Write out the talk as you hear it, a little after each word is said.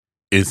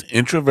Is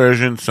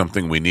introversion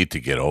something we need to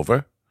get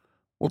over?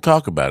 We'll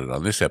talk about it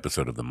on this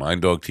episode of the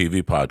Mind Dog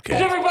TV podcast.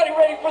 Is everybody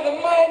ready for the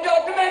Mind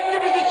Dog the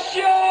Magnificent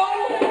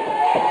Show?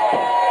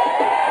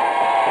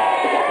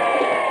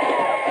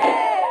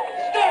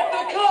 Start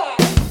the clock!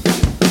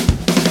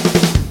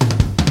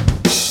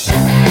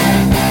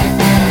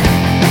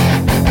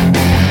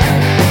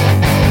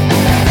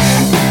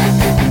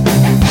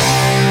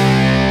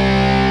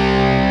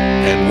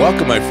 And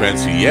welcome, my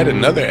friends, to yet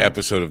another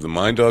episode of the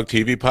Mind Dog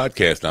TV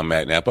podcast. I'm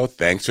Matt Napo.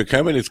 Thanks for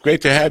coming. It's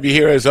great to have you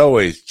here as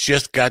always.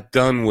 Just got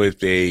done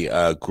with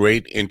a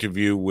great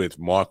interview with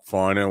Mark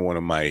Farner, one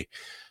of my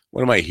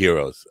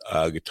heroes,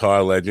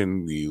 guitar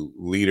legend, the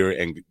leader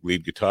and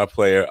lead guitar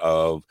player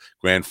of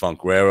Grand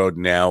Funk Railroad,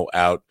 now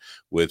out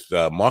with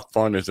Mark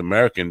Farner's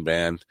American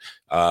band.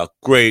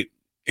 Great,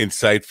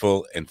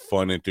 insightful, and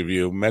fun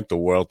interview. Meant the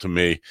world to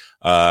me.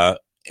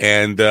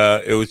 And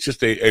it was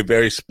just a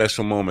very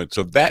special moment.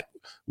 So that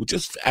we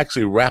just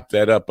actually wrapped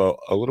that up a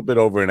little bit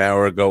over an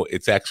hour ago.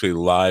 It's actually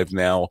live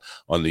now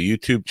on the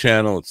YouTube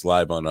channel. It's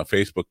live on our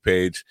Facebook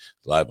page,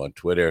 live on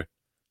Twitter.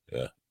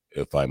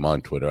 If I'm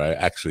on Twitter, I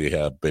actually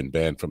have been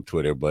banned from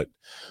Twitter, but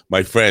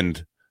my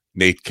friend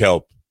Nate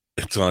Kelp,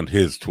 it's on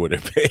his Twitter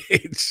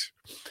page.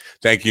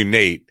 Thank you,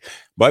 Nate.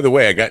 By the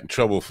way, I got in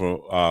trouble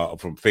from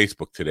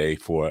Facebook today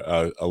for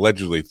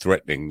allegedly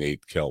threatening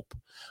Nate Kelp.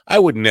 I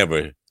would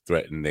never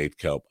threaten Nate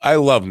Kelp. I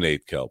love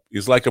Nate Kelp.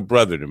 He's like a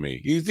brother to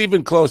me. He's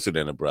even closer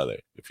than a brother,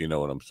 if you know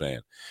what I'm saying.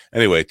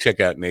 Anyway,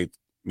 check out Nate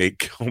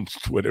Kelp's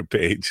Twitter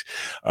page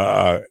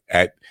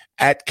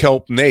at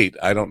Kelp Nate.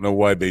 I don't know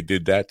why they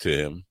did that to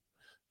him.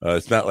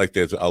 It's not like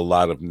there's a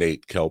lot of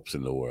Nate Kelps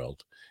in the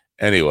world.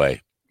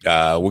 Anyway,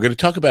 we're going to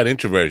talk about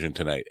introversion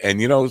tonight. And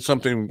you know,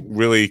 something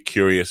really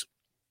curious.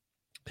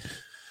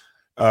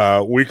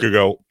 A week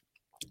ago,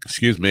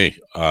 excuse me,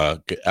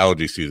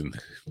 allergy season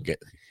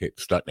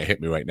starting to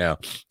hit me right now.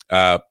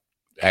 I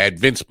had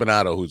Vince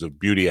Spinato, who's a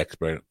beauty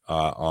expert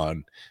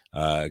on,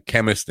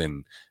 chemist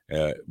and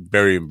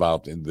very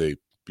involved in the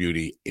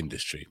beauty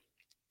industry.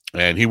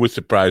 And he was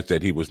surprised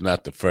that he was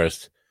not the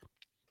first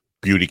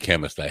beauty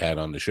chemist I had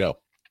on the show.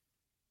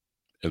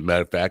 As a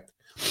matter of fact,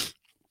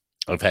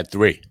 I've had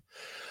 3.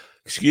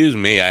 Excuse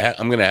me,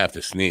 I'm going to have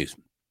to sneeze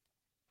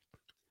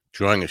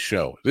during a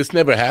show. This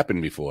never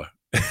happened before.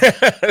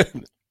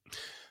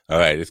 All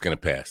right, it's going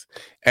to pass.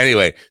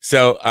 Anyway,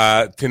 so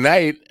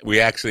tonight we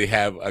actually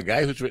have a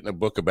guy who's written a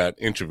book about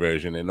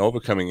introversion and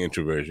overcoming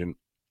introversion.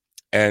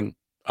 And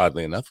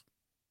oddly enough,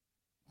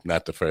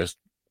 not the first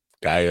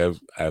guy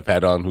I've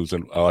had on who's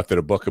authored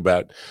a book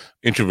about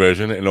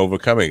introversion and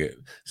overcoming it.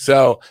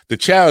 So the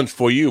challenge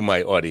for you,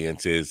 my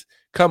audience, is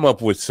come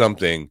up with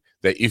something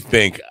that you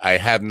think I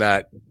have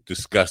not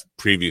discussed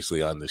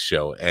previously on the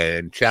show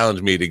and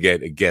challenge me to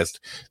get a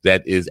guest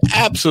that is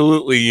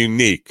absolutely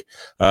unique.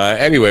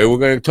 Anyway, we're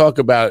going to talk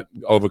about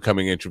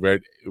overcoming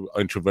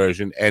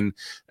introversion. And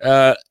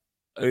as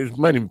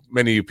many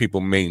of you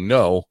people may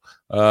know,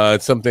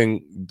 it's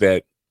something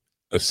that,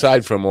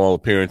 aside from all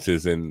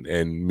appearances and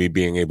me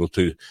being able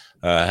to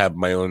have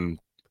my own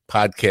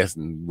podcast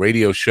and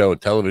radio show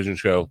and television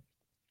show,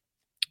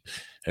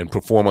 and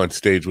perform on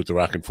stage with the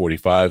Rockin'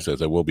 45s,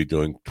 as I will be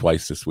doing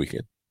twice this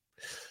weekend.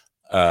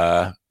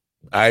 I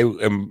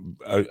am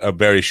a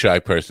very shy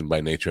person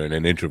by nature and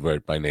an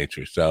introvert by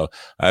nature. So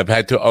I've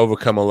had to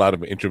overcome a lot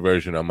of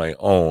introversion on my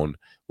own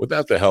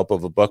without the help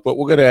of a book. But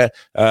we're going to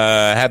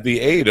have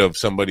the aid of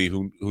somebody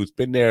who's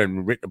been there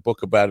and written a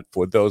book about it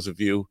for those of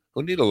you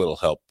who need a little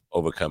help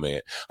overcoming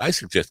it. I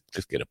suggest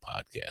just get a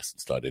podcast and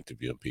start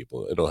interviewing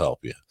people. It'll help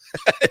you.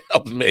 It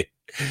helps me.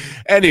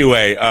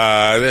 Anyway,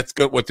 that's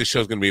good what the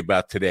show's going to be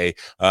about today.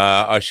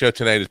 Our show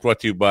tonight is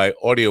brought to you by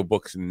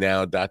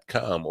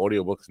audiobooksnow.com.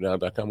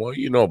 Audiobooksnow.com. Well,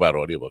 you know about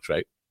audiobooks,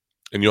 right?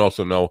 And you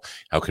also know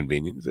how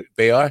convenient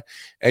they are.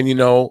 And you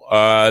know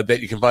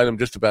that you can find them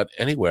just about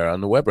anywhere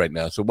on the web right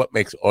now. So what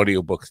makes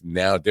Audiobooks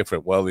Now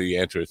different? Well, the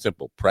answer is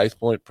simple. Price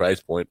point,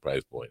 price point,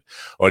 price point.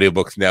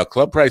 Audiobooks Now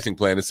Club Pricing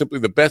Plan is simply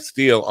the best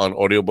deal on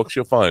audiobooks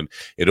you'll find.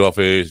 It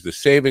offers the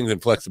savings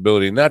and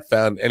flexibility not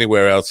found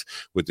anywhere else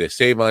with their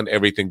save on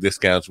everything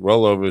discounts,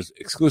 rollovers,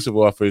 exclusive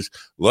offers,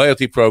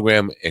 loyalty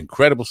program,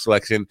 incredible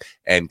selection,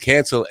 and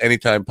cancel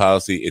anytime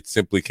policy. It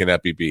simply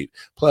cannot be beat.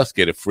 Plus,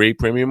 get a free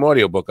premium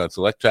audiobook on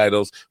select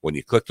titles when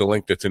you click the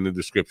link that's in the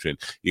description.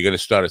 You're going to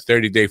start a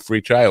 30-day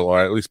free trial,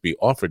 or at least be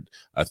offered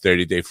a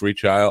 30-day free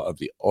trial of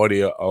the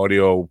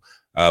audio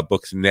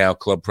Books Now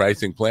Club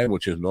Pricing Plan,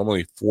 which is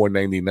normally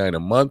 $4.99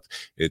 a month.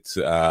 It's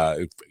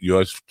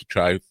yours to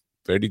try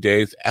 30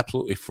 days,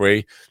 absolutely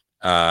free.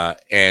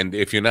 And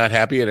if you're not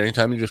happy at any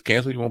time, you just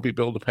cancel. You won't be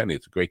billed a penny.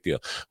 It's a great deal.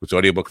 With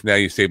Audiobooks Now,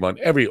 you save on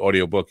every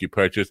audiobook you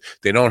purchase.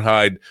 They don't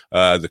hide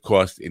the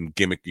cost in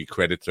gimmicky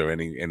credits or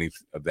any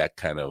of that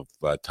kind of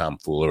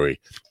tomfoolery.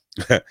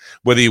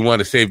 Whether you want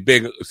to save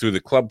big through the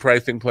club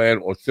pricing plan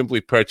or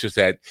simply purchase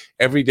at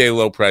everyday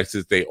low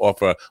prices, they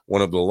offer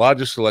one of the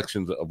largest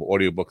selections of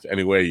audiobooks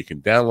anywhere. You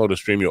can download or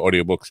stream your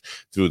audiobooks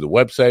through the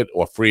website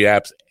or free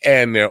apps,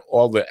 and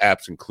all the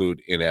apps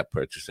include in-app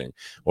purchasing.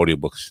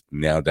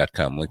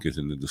 Audiobooksnow.com. Link is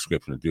in the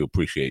description. I do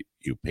appreciate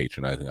you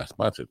patronizing our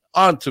sponsors.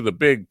 On to the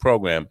big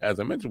program. As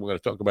I mentioned, we're going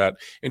to talk about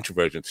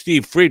introversion.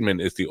 Steve Friedman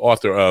is the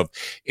author of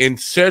In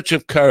Search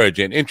of Courage,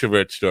 an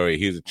Introvert Story.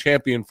 He's a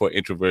champion for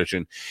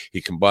introversion.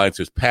 He combines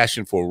his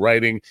passion for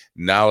writing,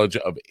 knowledge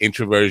of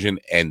introversion,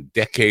 and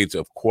decades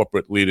of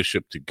corporate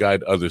leadership to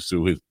guide others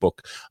through his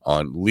book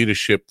on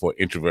leadership for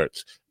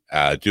introverts,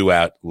 due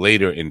out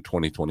later in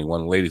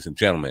 2021. Ladies and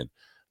gentlemen,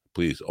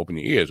 please open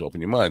your ears,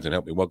 open your minds, and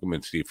help me welcome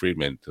in Steve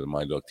Friedman to the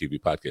Mind Dog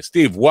TV podcast.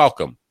 Steve,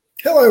 welcome.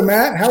 Hello,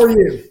 Matt. How are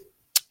you?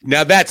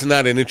 Now, that's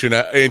not an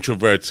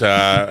introvert's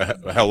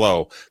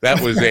hello. That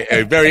was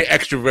a very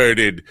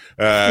extroverted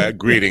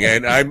greeting,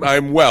 and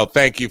I'm well.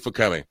 Thank you for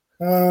coming.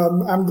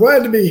 I'm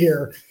glad to be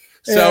here.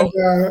 So,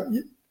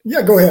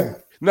 yeah, go ahead.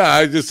 No,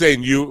 I was just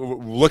saying, you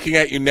looking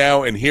at you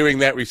now and hearing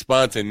that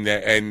response, and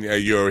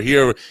you're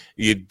here.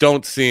 You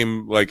don't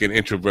seem like an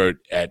introvert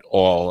at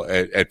all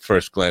at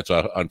first glance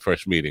on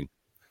first meeting.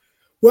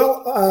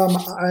 Well,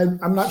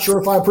 I'm not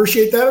sure if I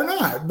appreciate that or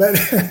not, but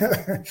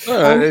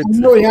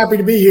I'm really happy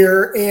to be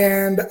here.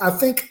 And I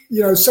think,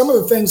 some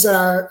of the things that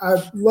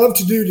I love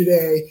to do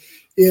today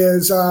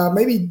is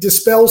maybe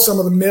dispel some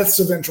of the myths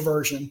of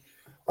introversion.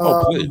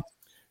 Please.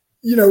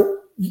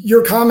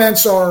 Your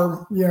comments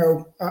are,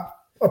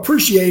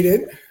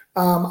 appreciated.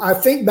 I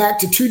think back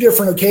to two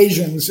different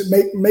occasions.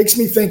 It makes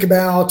me think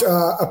about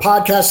a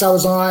podcast I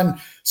was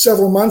on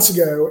several months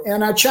ago,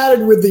 and I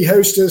chatted with the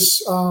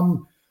hostess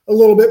a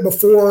little bit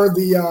before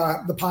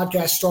the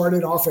podcast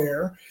started off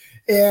air,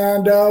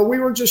 and we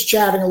were just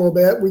chatting a little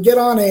bit. We get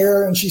on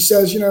air, and she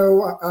says,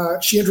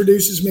 she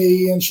introduces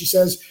me, and she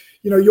says,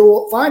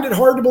 you'll find it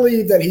hard to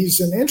believe that he's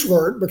an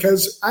introvert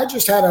because I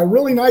just had a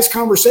really nice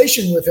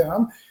conversation with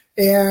him,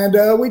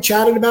 and we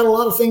chatted about a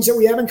lot of things that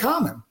we have in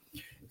common.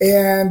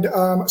 And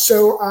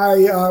so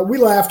we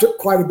laughed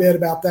quite a bit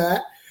about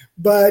that.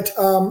 But,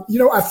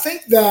 I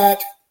think that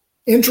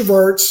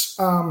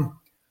introverts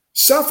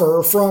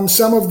suffer from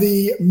some of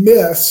the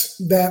myths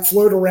that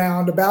float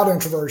around about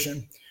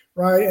introversion,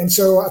 right? And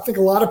so I think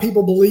a lot of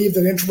people believe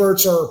that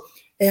introverts are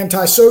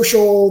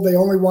antisocial. They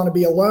only want to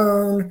be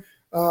alone.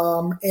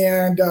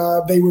 And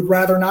they would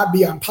rather not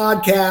be on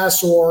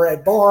podcasts or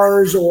at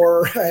bars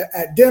or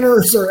at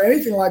dinners or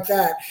anything like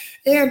that.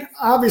 And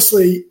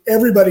obviously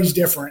everybody's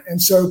different.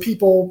 And so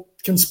people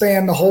can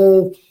span the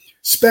whole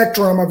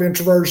spectrum of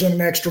introversion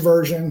and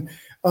extroversion.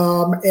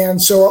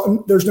 And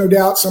so there's no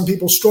doubt some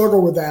people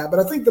struggle with that. But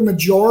I think the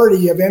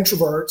majority of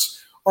introverts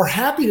are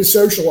happy to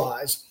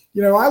socialize.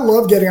 I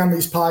love getting on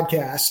these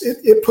podcasts.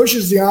 It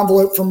pushes the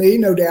envelope for me,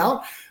 no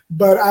doubt.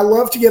 But I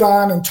love to get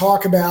on and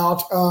talk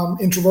about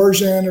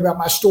introversion, about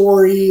my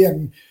story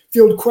and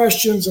field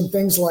questions and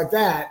things like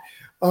that.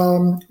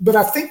 But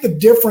I think the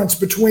difference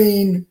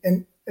between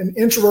an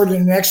introvert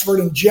and an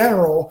extrovert in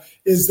general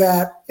is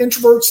that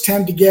introverts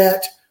tend to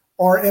get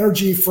our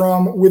energy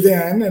from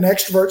within and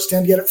extroverts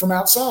tend to get it from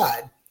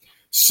outside.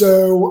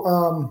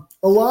 So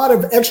a lot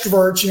of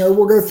extroverts,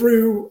 we'll go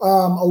through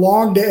a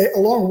long day, a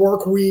long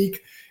work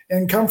week.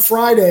 And come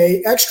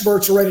Friday,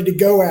 extroverts are ready to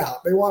go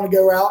out. They want to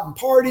go out and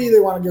party. They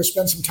want to go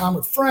spend some time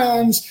with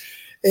friends.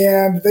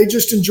 And they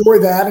just enjoy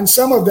that. And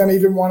some of them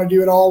even want to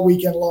do it all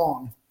weekend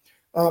long.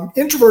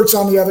 Introverts,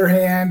 on the other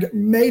hand,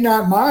 may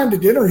not mind a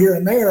dinner here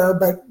and there.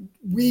 But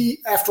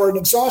after an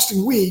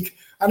exhausting week,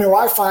 I know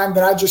I find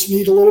that I just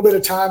need a little bit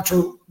of time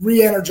to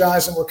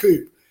re-energize and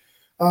recoup.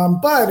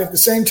 But at the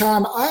same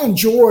time, I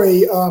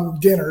enjoy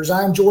dinners.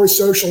 I enjoy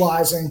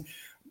socializing.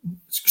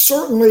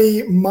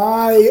 Certainly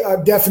my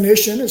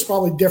definition is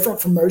probably different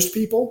from most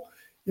people.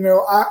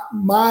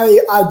 My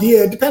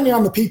idea, depending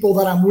on the people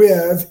that I'm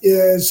with,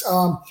 is,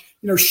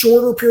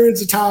 shorter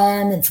periods of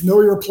time and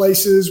familiar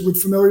places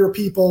with familiar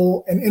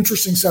people and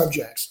interesting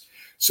subjects.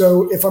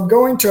 So if I'm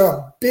going to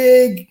a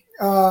big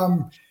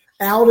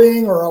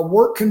outing or a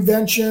work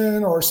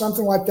convention or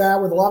something like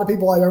that with a lot of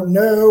people I don't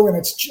know and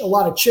it's a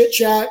lot of chit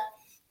chat,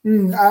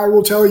 I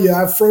will tell you,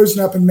 I've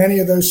frozen up in many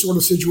of those sort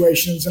of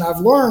situations. And I've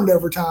learned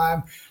over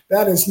time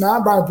that is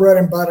not my bread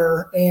and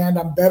butter. And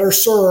I'm better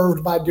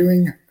served by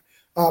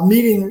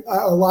meeting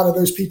a lot of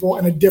those people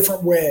in a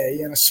different way,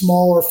 in a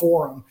smaller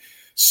forum.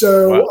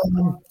 So,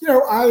 wow.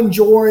 I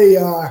enjoy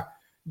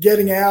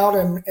getting out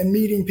and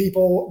meeting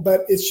people,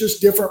 but it's just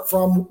different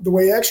from the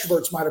way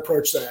extroverts might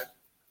approach that.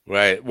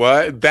 Right.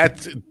 Well,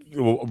 that's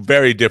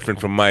very different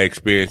from my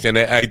experience. And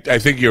I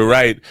think you're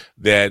right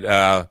that,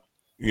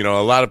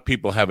 a lot of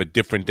people have a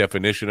different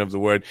definition of the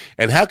word.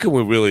 And how can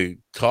we really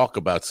talk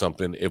about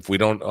something if we're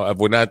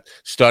not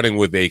starting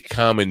with a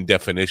common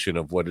definition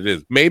of what it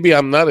is? Maybe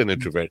I'm not an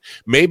introvert.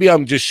 Maybe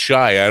I'm just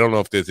shy. I don't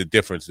know if there's a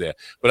difference there.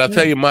 But I'll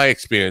tell you my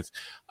experience.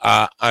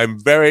 I'm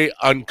very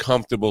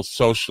uncomfortable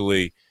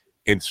socially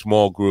in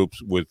small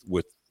groups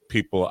with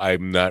people I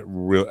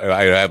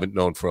haven't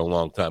known for a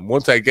long time.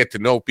 Once I get to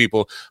know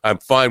people, I'm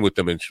fine with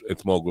them in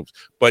small groups.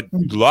 But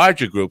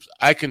larger groups,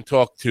 I can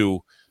talk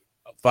to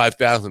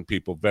 5,000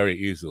 people very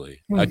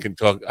easily. I can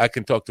talk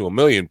to 1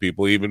 million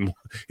people even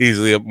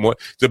easily.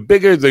 The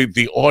bigger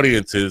the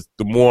audience is,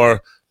 the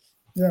more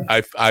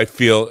Yeah. I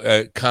feel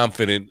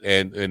confident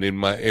and in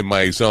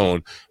my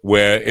zone.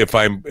 Where if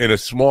I'm in a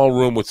small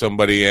room with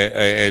somebody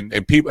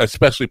and people,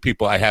 especially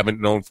people I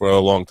haven't known for a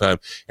long time,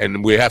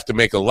 and we have to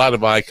make a lot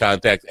of eye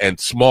contact and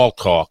small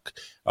talk.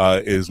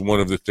 Is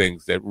one of the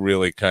things that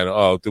really kind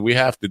of, do we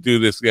have to do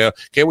this? Yeah,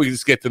 can't we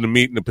just get to the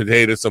meat and the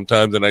potatoes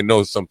sometimes? And I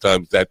know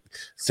sometimes that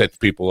sets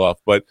people off.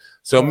 But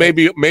so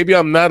maybe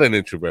I'm not an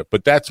introvert,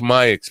 but that's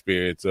my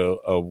experience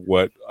of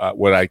what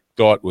I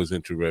thought was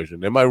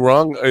introversion. Am I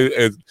wrong?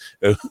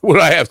 Would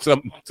I have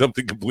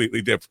something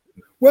completely different?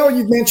 Well,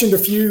 you've mentioned a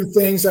few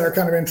things that are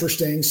kind of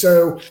interesting.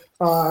 So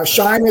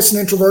shyness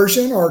and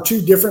introversion are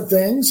two different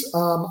things.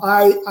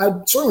 I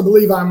certainly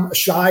believe I'm a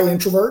shy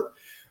introvert.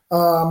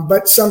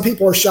 But some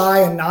people are shy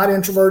and not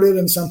introverted,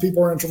 and some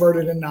people are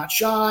introverted and not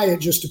shy. It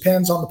just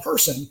depends on the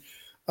person.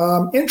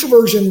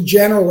 Introversion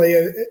generally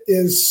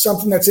is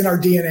something that's in our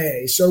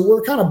DNA. So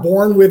we're kind of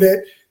born with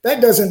it. That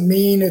doesn't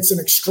mean it's an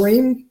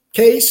extreme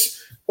case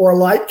or a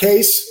light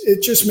case.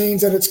 It just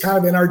means that it's kind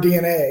of in our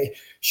DNA.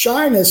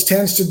 Shyness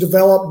tends to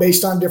develop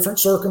based on different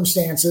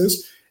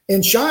circumstances.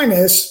 And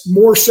shyness,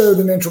 more so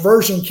than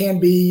introversion, can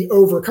be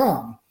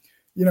overcome,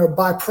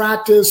 by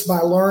practice, by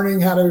learning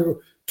how to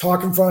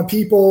talk in front of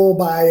people,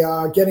 by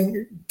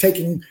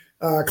taking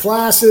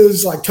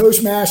classes like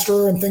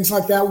Toastmaster and things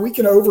like that. We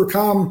can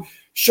overcome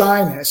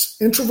shyness.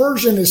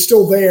 Introversion is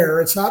still there.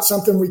 It's not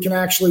something we can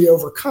actually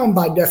overcome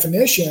by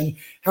definition.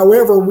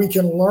 However, we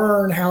can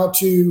learn how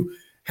to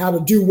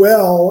do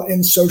well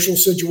in social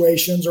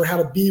situations, or how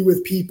to be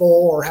with people,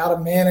 or how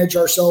to manage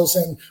ourselves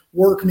in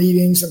work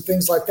meetings and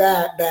things like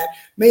that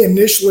may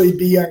initially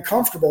be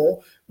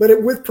uncomfortable.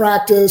 But with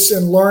practice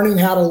and learning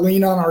how to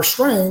lean on our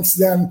strengths,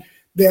 then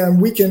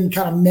we can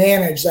kind of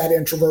manage that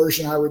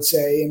introversion, I would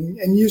say,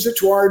 and use it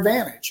to our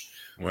advantage.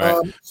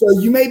 Right. So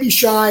you may be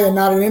shy and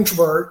not an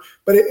introvert,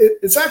 but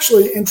it's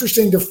actually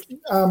interesting to,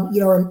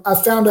 and I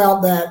found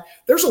out that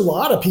there's a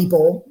lot of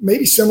people,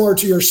 maybe similar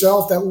to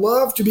yourself, that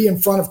love to be in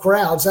front of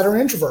crowds that are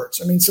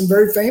introverts. I mean, some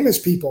very famous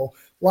people,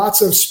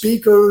 lots of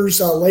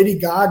speakers, Lady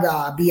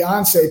Gaga,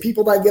 Beyonce,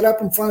 people that get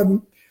up in front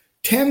of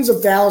tens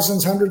of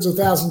thousands, hundreds of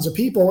thousands of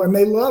people, and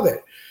they love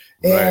it.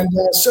 And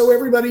so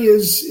everybody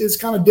is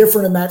kind of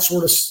different in that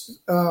sort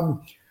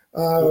of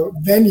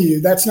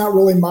venue. That's not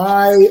really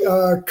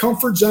my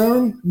comfort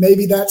zone.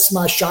 Maybe that's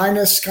my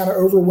shyness kind of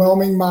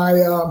overwhelming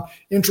my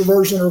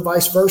introversion, or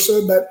vice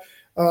versa. But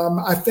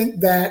I think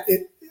that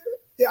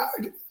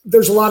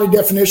there's a lot of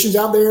definitions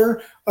out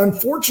there.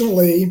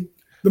 Unfortunately,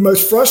 the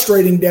most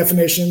frustrating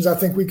definitions, I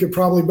think we could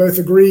probably both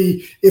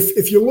agree,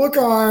 if you look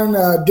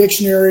on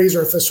dictionaries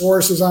or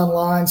thesaurus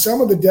online,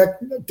 some of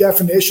the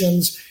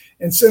definitions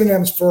and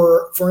synonyms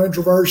for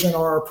introversion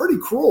are pretty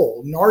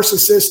cruel: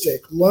 narcissistic,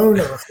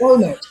 loner,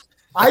 hermit,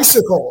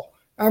 icicle.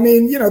 I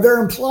mean,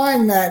 they're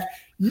implying that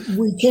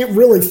we can't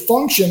really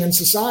function in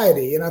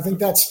society. And I think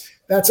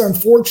that's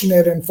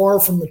unfortunate and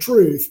far from the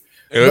truth.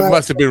 It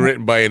must have been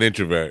written by an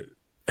introvert.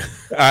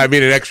 I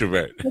mean, an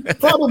extrovert.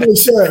 Probably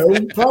so.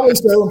 And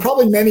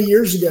probably many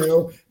years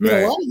ago.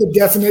 A lot of the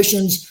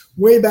definitions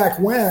way back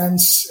when,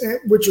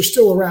 which are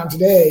still around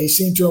today,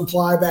 seem to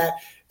imply that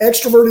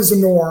extrovert is the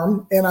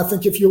norm. And I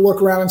think if you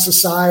look around in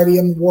society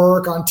and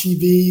work, on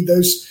TV,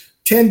 those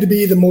tend to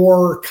be the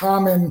more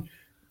common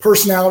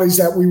personalities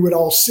that we would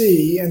all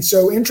see. And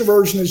so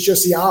introversion is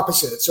just the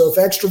opposite. So if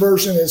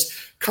extroversion is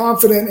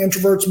confident,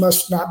 introverts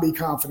must not be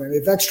confident.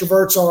 If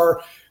extroverts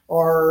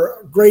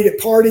are great at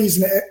parties,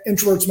 and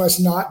introverts must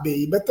not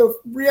be. But the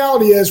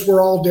reality is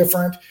we're all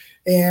different,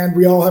 and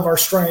we all have our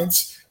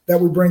strengths that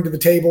we bring to the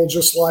table,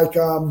 just like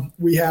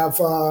we have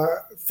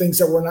things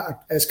that we're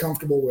not as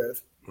comfortable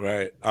with.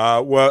 Right.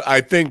 Well, I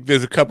think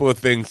there's a couple of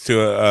things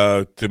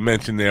to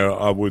mention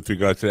there with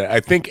regards to that. I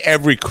think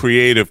every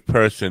creative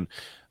person,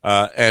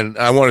 and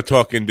I want to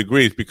talk in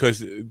degrees,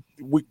 because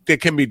there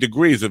can be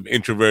degrees of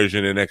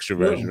introversion and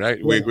extroversion, right?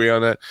 Yeah. We agree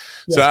on that?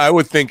 Yeah. So I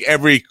would think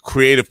every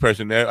creative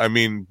person, I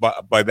mean,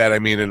 by that I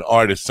mean an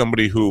artist,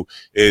 somebody who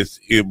is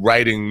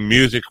writing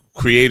music,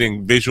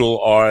 creating visual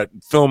art,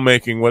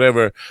 filmmaking,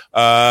 whatever,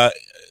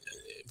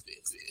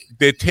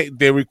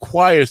 they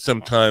require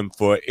some time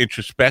for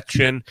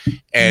introspection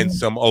and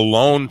some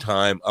alone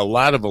time, a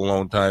lot of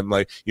alone time.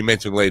 Like you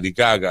mentioned Lady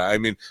Gaga. I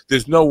mean,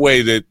 there's no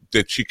way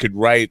that she could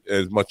write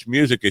as much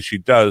music as she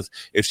does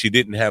if she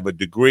didn't have a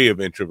degree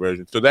of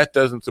introversion. So that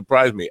doesn't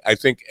surprise me. I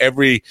think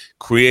every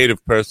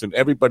creative person,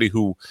 everybody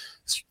who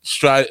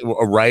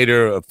a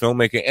writer, a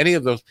filmmaker, any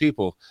of those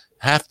people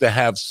have to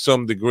have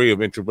some degree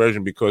of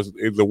introversion, because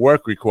the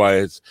work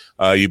requires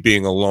you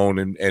being alone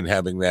and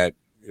having that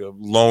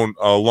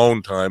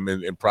alone time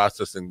and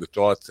processing the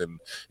thoughts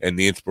and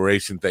the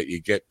inspiration that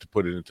you get to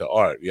put it into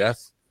art.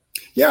 Yes?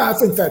 Yeah, I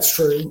think that's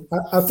true.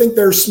 I think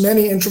there's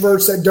many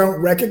introverts that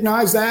don't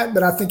recognize that,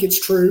 but I think it's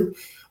true.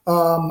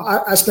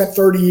 I spent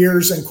 30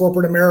 years in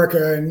corporate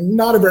America, and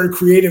not a very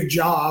creative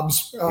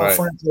jobs,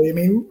 frankly. I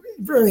mean,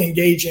 very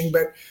engaging,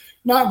 but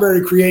not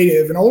very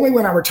creative. And only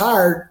when I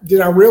retired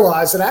did I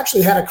realize that I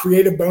actually had a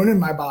creative bone in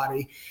my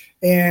body.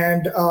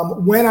 And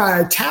when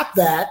I tapped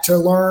that to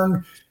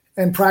learn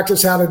and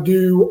practice how to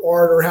do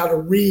art or how to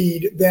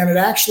read, then it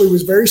actually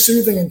was very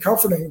soothing and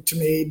comforting to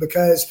me,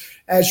 because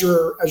as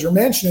you're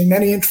mentioning,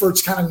 many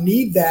introverts kind of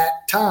need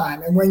that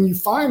time. And when you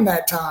find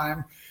that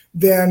time,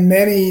 then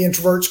many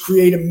introverts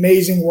create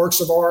amazing works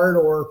of art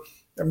or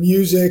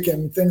music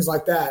and things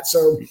like that.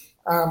 So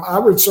I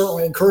would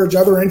certainly encourage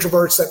other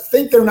introverts that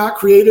think they're not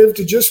creative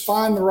to just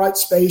find the right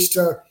space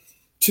to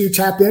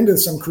tap into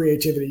some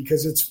creativity,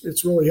 because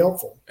it's really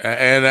helpful.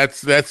 And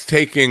that's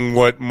taking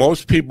what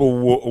most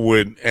people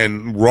would,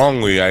 and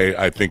wrongly,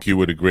 I think you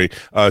would agree,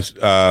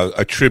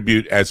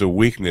 attribute as a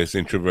weakness,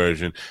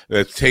 introversion.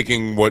 That's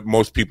taking what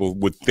most people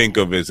would think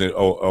of as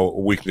a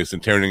weakness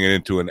and turning it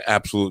into an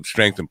absolute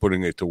strength and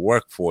putting it to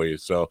work for you.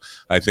 So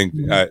I think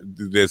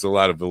there's a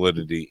lot of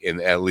validity in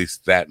at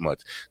least that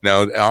much.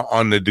 Now,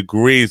 on the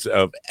degrees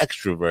of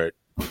extrovertism,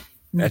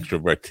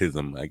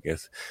 I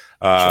guess,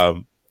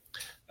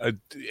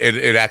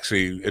 it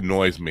actually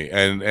annoys me,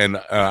 and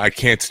I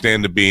can't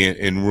stand to be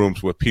in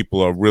rooms where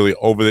people are really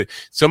over it.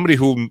 Somebody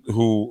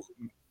who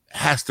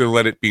has to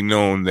let it be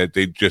known that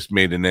they just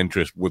made an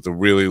interest with a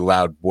really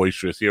loud,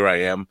 boisterous, here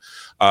I am.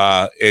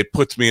 It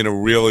puts me in a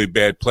really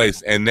bad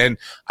place, and then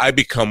I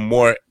become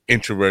more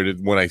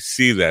introverted when I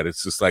see that.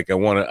 It's just like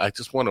I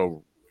just want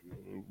to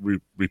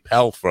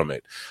repel from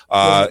it.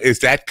 Is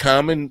that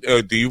common?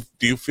 Do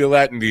you feel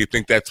that, and do you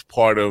think that's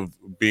part of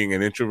being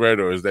an introvert,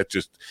 or is that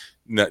just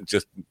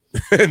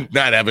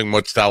not having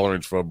much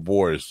tolerance for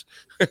bores?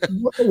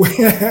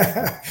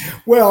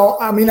 Well,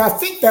 I mean, I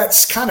think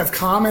that's kind of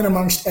common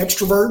amongst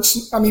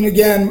extroverts. I mean,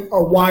 again,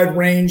 a wide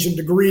range and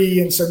degree,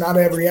 and so not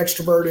every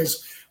extrovert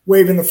is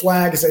waving the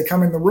flag as they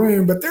come in the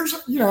room. But there's,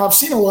 I've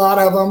seen a lot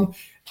of them.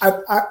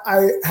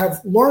 I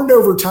have learned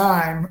over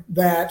time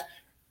that,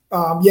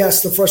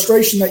 yes, the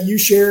frustration that you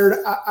shared,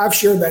 I've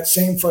shared that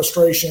same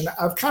frustration.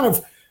 I've kind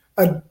of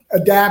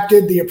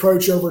adapted the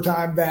approach over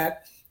time that,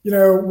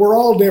 we're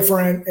all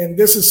different, and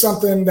this is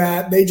something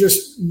that they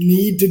just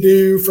need to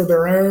do for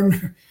their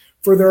own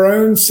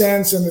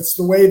sense. And it's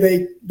the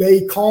way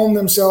they calm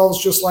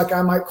themselves, just like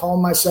I might calm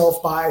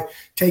myself by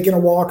taking a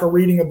walk or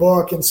reading a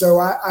book. And so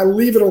I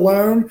leave it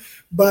alone.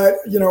 But,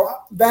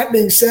 that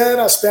being said,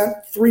 I spent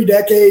 3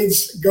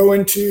 decades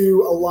going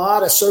to a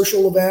lot of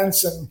social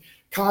events and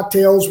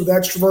cocktails with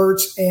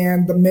extroverts.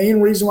 And the main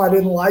reason why I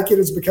didn't like it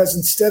is because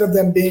instead of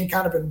them being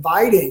kind of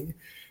inviting,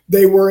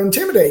 they were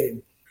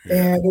intimidating.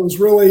 And it was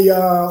really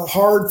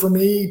hard for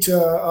me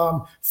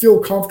to feel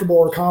comfortable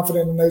or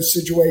confident in those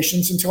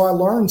situations until I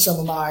learned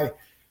some of my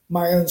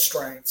own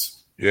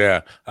strengths.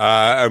 Yeah,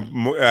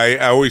 I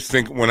always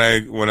think when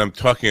I'm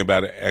talking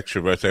about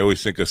extroverts, I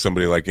always think of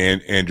somebody like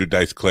Andrew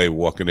Dice Clay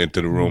walking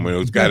into the room,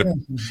 and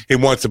he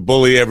wants to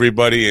bully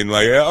everybody and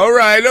like, all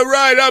right,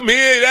 I'm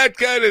here, that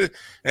kind of,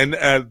 and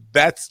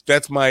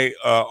that's my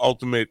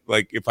ultimate,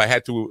 like, if I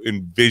had to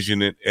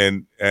envision it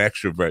an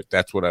extrovert,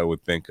 that's what I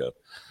would think of.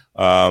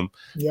 Yep.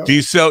 Do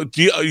you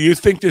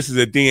think this is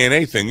a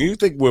DNA thing? Do you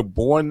think we're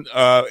born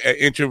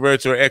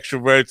introverts or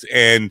extroverts,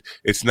 and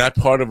it's not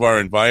part of our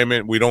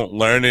environment? We don't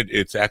learn it.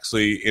 It's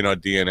actually in our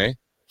DNA.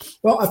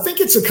 Well, I think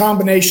it's a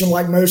combination,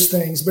 like most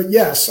things. But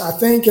yes, I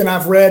think, and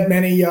I've read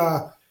many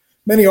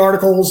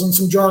articles and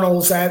some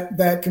journals that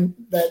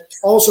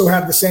also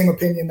have the same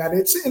opinion, that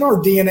it's in our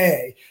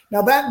DNA.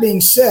 Now, that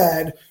being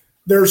said,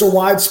 there's a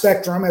wide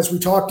spectrum, as we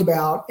talked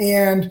about,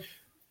 and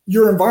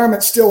your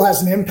environment still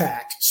has an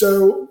impact.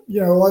 So,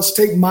 let's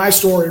take my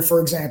story, for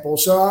example.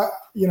 So,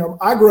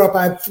 I grew up,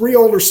 I had 3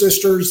 older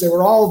sisters. They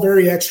were all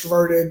very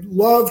extroverted,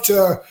 loved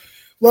to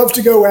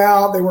go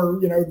out. They were,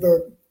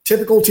 the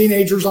typical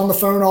teenagers on the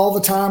phone all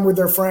the time with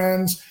their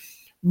friends.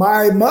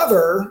 My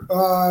mother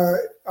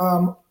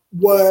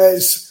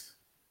was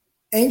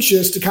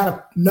anxious to kind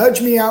of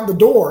nudge me out the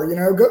door,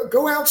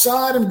 go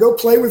outside and go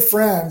play with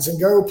friends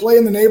and go play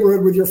in the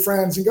neighborhood with your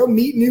friends and go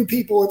meet new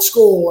people at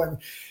school. And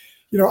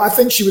I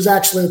think she was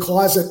actually a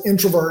closet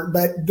introvert,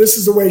 but this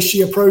is the way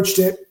she approached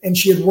it. And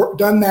she had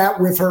done that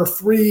with her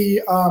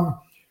 3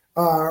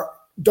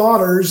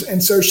 daughters.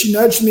 And so she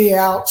nudged me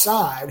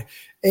outside.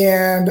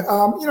 And,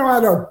 I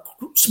had a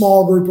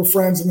small group of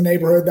friends in the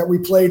neighborhood that we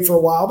played for a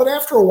while. But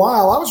after a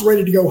while, I was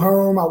ready to go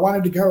home. I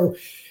wanted to go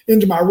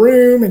into my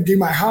room and do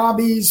my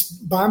hobbies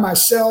by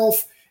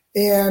myself.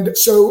 And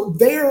so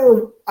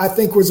there, I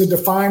think, was a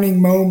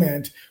defining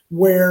moment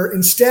where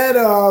instead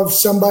of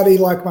somebody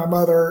like my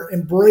mother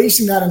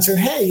embracing that and saying,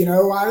 hey,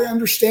 I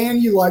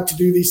understand you like to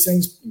do these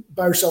things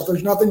by yourself.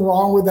 There's nothing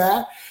wrong with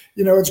that.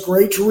 It's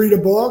great to read a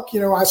book.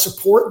 I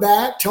support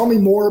that. Tell me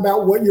more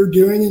about what you're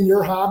doing in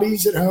your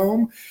hobbies at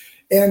home.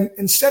 And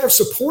instead of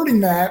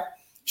supporting that,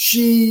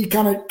 she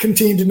kind of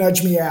continued to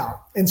nudge me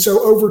out. And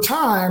so over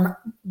time,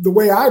 the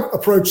way I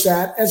approached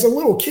that as a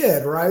little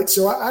kid, right?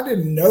 So I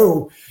didn't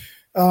know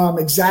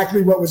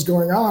exactly what was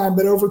going on.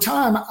 But over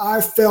time,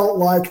 I felt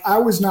like I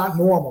was not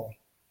normal.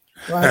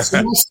 Right?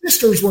 So my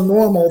sisters were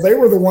normal. They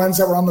were the ones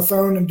that were on the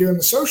phone and doing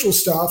the social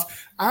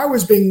stuff. I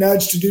was being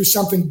nudged to do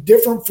something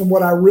different from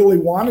what I really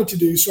wanted to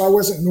do. So I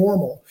wasn't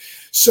normal.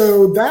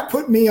 So that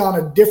put me on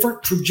a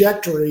different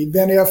trajectory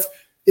than if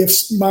if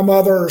my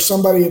mother or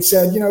somebody had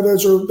said,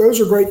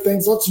 those are great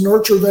things, let's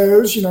nurture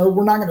those.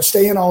 We're not going to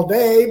stay in all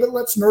day, but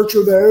let's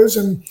nurture those.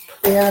 And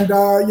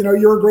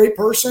you're a great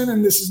person,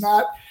 and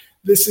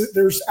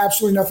there's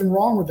absolutely nothing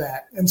wrong with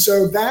that. And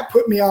so that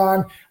put me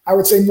on, I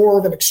would say, more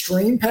of an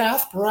extreme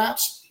path,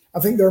 perhaps. I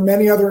think there are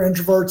many other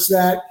introverts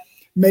that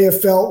may have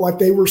felt like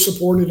they were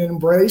supported and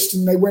embraced,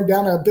 and they went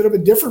down a bit of a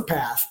different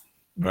path.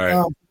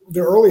 Right. The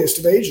earliest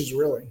of ages,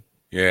 really.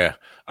 Yeah.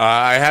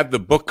 I have the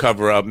book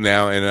cover up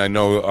now, and I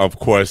know, of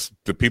course,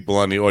 the people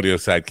on the audio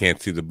side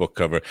can't see the book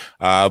cover.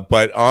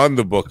 But on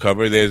the book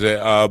cover, there's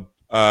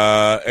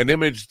an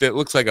image that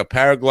looks like a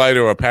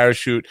paraglider or a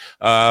parachute.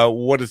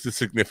 What is the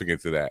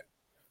significance of that?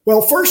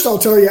 Well, first I'll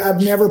tell you,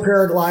 I've never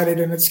paraglided,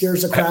 and it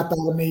scares the crap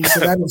out of me. So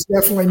that is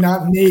definitely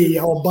not me,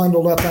 all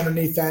bundled up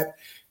underneath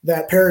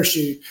that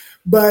parachute.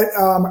 But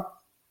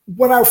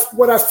what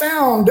I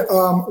found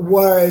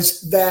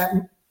was that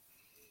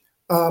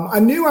I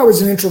knew I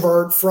was an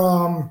introvert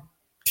from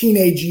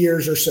teenage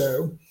years or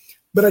so,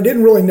 but I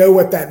didn't really know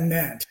what that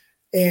meant.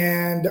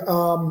 And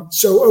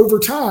so over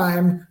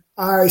time,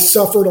 I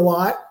suffered a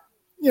lot,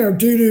 due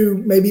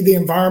to maybe the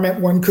environment,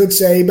 one could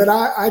say, but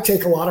I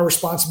take a lot of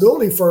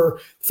responsibility for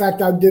the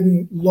fact I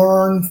didn't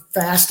learn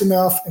fast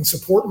enough and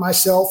support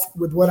myself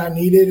with what I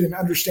needed and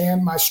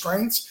understand my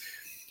strengths.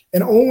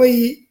 And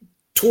only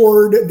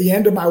toward the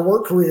end of my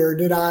work career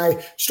did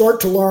I start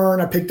to learn.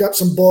 I picked up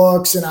some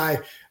books, and I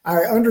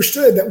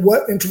understood that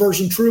what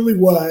introversion truly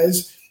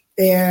was,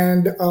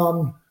 and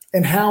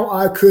how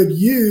I could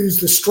use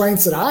the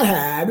strengths that I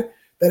had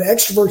that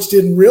extroverts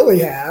didn't really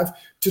have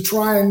to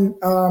try and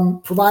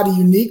provide a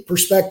unique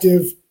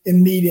perspective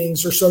in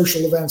meetings or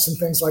social events and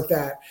things like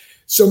that.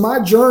 So my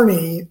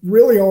journey,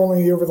 really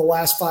only over the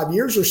last 5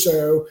 years or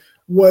so,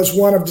 was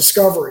one of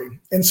discovery.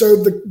 And so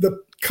the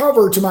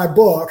cover to my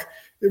book,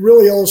 it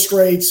really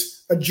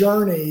illustrates a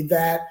journey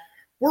that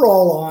we're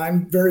all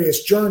on,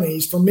 various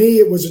journeys. For me,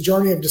 it was a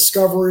journey of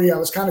discovery. I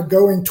was kind of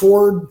going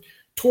toward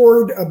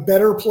a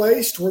better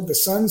place, toward the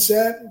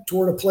sunset,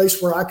 toward a place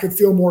where I could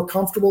feel more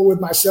comfortable with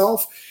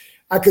myself.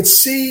 I could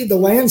see the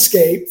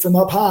landscape from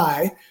up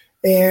high,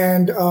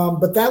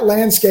 but that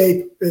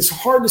landscape is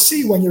hard to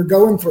see when you're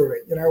going through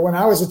it. When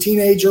I was a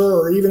teenager,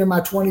 or even in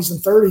my 20s and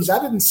 30s, I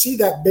didn't see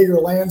that bigger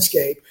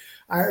landscape.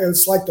 It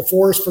was like the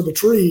forest for the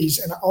trees,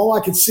 and all I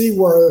could see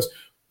were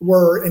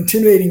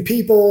intimidating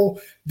people,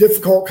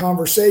 difficult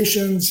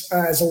conversations.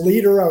 As a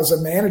leader, I was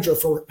a manager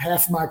for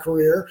half of my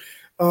career.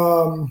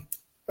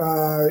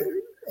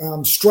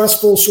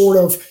 Stressful sort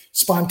of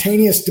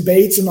spontaneous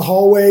debates in the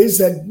hallways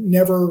that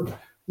never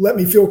let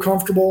me feel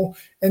comfortable.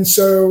 And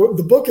so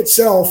the book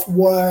itself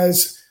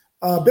was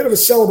a bit of a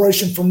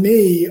celebration for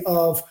me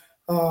of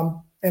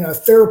and a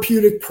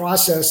therapeutic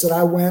process that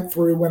I went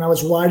through when I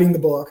was writing the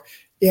book,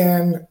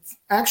 and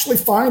actually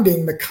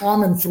finding the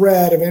common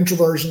thread of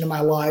introversion in my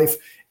life,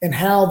 and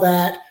how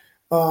that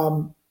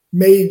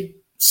made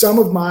some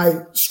of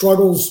my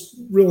struggles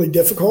really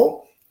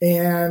difficult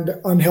and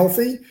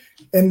unhealthy.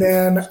 And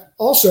then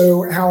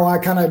also how I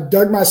kind of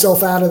dug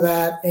myself out of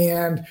that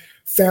and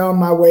found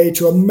my way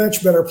to a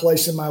much better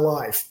place in my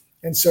life.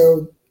 And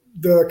so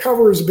the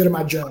cover is a bit of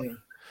my journey.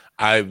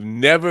 I've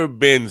never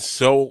been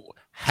so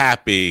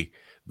happy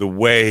the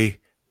way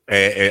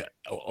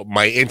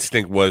my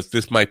instinct was,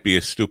 this might be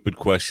a stupid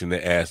question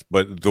to ask,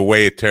 but the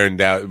way it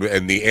turned out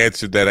and the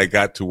answer that I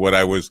got to what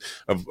I was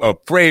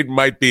afraid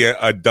might be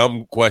a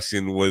dumb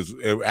question was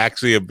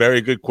actually a very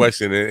good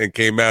question, and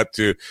came out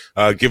to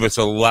give us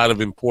a lot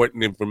of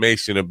important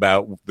information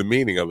about the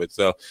meaning of it.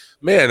 So,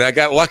 man, I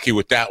got lucky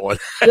with that one.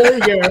 There you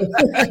go.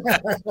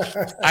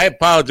 I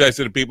apologize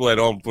to the people at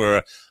home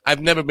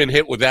I've never been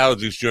hit with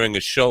allergies during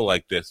a show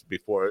like this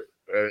before.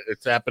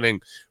 It's happening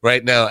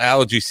right now,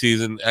 allergy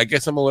season. I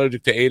guess I'm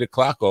allergic to 8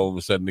 o'clock all of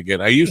a sudden again.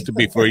 I used to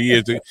be for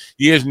years and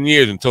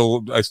years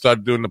until I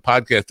started doing the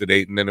podcast at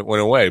 8, and then it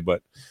went away.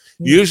 But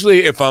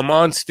usually if I'm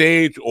on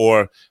stage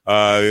or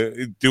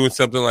doing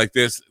something like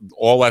this,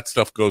 all that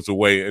stuff goes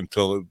away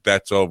until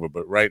that's over.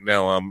 But right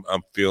now I'm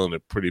feeling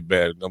it pretty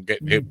bad. I'm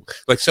getting hit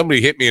like somebody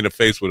hit me in the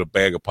face with a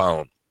bag of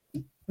pollen.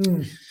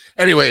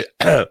 Anyway,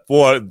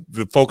 for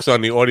the folks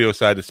on the audio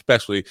side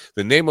especially,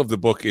 the name of the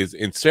book is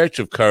In Search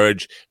of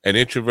Courage, an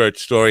Introvert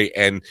Story,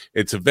 and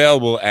it's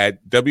available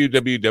at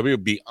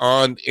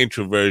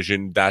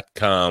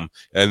www.beyondintroversion.com,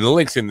 and the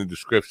link's in the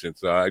description,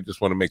 so I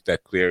just want to make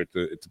that clear.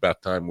 It's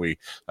about time we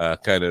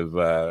kind of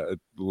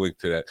link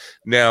to that.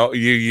 Now,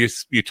 you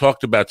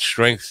talked about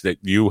strengths that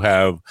you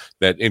have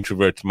that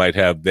introverts might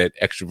have that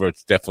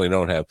extroverts definitely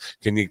don't have.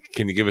 Can you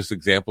give us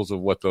examples of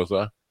what those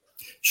are?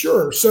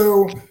 Sure.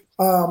 So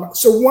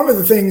one of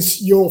the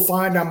things you'll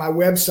find on my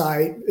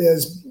website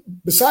is,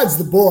 besides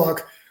the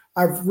book,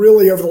 I've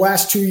really over the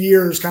last 2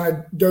 years kind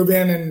of dove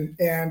in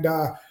and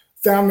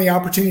found the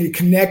opportunity to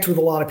connect with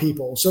a lot of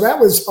people. So that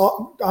was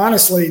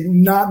honestly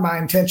not my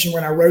intention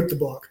when I wrote the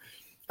book.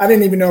 I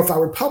didn't even know if I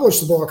would publish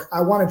the book.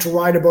 I wanted to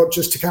write a book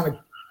just to kind of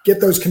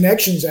get those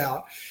connections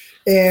out.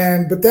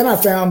 But then I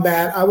found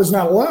that I was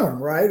not alone,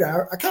 right?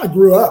 I kind of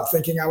grew up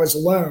thinking I was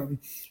alone.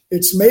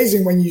 it's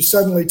amazing when you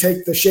suddenly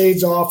take the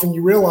shades off and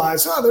you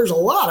realize, oh, there's a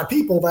lot of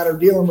people that are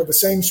dealing with the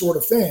same sort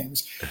of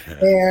things.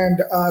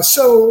 And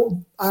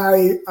so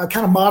I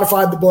kind of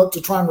modified the book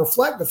to try and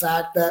reflect the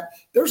fact that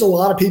there's a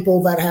lot of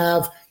people that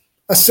have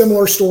a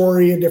similar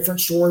story, a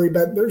different story,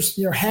 but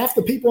there's, half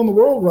the people in the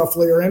world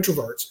roughly are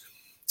introverts.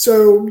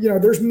 So,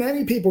 there's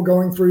many people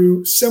going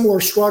through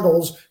similar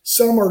struggles.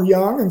 Some are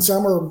young and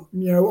some are,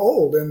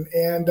 old.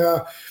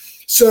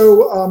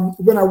 So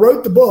when I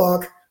wrote the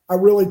book, I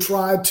really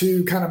tried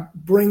to kind of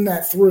bring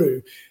that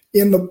through.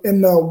 In the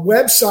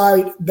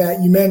website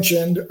that you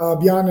mentioned,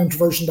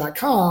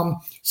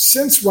 beyondintroversion.com,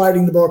 since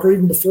writing the book, or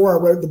even before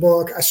I wrote the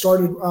book, I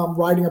started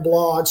writing a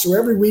blog. So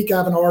every week I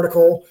have an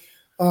article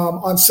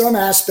on some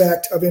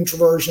aspect of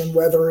introversion,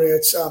 whether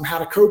it's how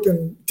to cope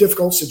in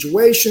difficult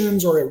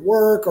situations or at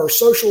work or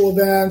social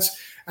events.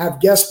 I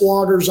have guest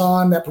bloggers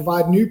on that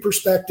provide new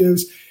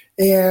perspectives,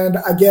 and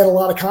I get a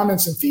lot of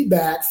comments and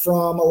feedback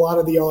from a lot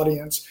of the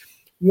audience.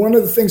 One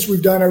of the things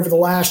we've done over the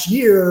last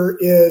year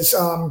is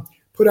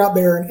put out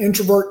there an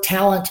introvert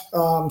talent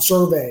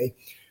survey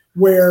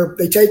where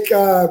they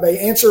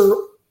answer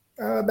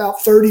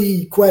about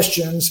 30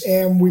 questions,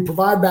 and we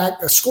provide back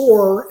a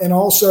score and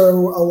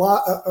also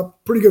a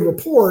pretty good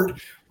report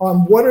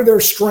on what are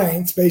their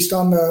strengths based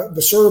on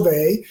the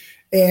survey,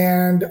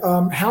 and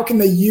how can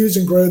they use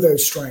and grow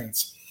those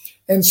strengths.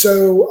 And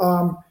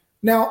so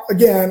now,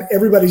 again,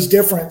 everybody's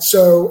different.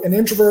 So an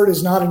introvert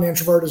is not an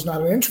introvert is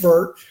not an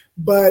introvert.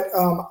 But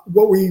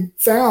what we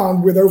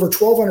found with over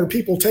 1,200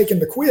 people taking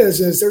the quiz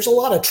is there's a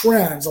lot of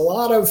trends, a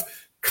lot of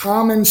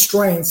common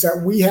strengths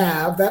that we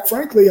have that,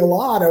 frankly, a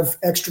lot of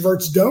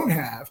extroverts don't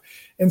have.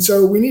 And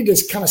so we need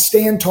to kind of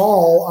stand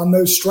tall on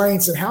those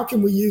strengths, and how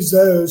can we use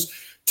those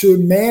to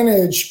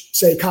manage,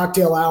 say,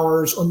 cocktail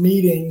hours or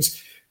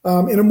meetings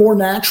in a more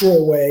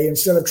natural way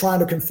instead of trying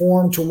to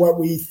conform to what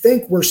we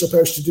think we're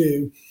supposed to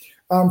do.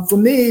 For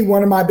me,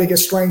 one of my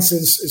biggest strengths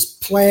is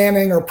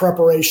planning or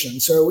preparation.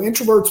 So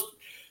introverts,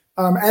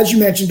 as you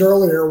mentioned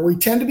earlier, we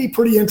tend to be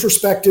pretty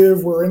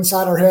introspective. We're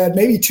inside our head,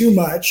 maybe too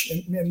much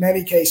in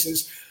many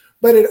cases,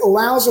 but it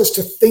allows us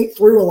to think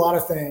through a lot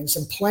of things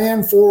and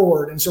plan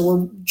forward. And so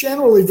we're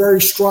generally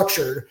very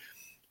structured.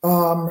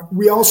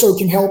 We also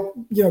can help,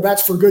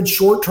 that's for good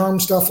short-term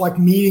stuff like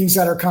meetings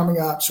that are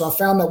coming up. So I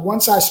found that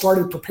once I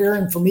started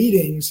preparing for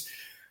meetings,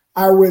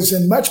 I was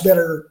in much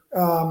better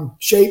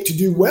shape to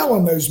do well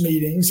in those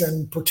meetings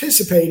and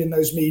participate in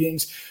those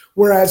meetings.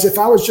 Whereas if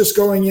I was just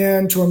going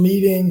into a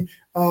meeting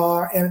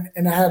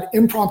and I had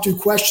impromptu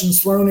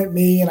questions thrown at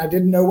me and I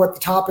didn't know what the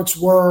topics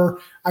were,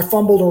 I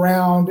fumbled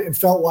around and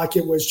felt like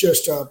it was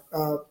just a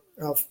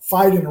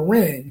fight in a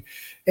ring.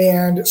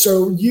 And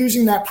so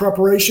using that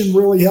preparation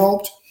really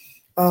helped.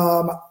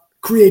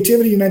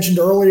 Creativity you mentioned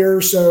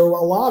earlier. So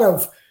a lot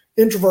of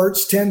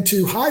introverts tend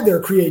to hide their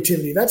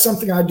creativity. That's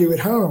something I do at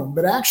home.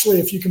 But actually,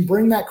 if you can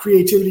bring that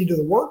creativity to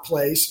the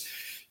workplace,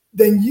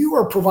 then you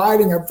are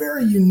providing a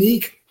very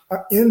unique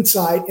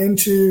insight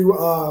into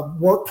a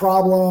work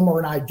problem or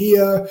an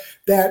idea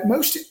that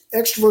most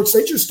extroverts,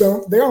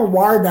 they aren't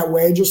wired that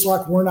way, just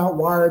like we're not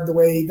wired the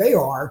way they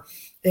are.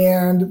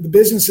 And the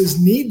businesses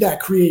need that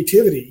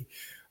creativity.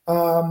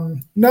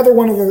 Another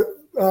one of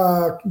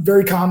the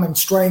very common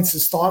strengths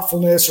is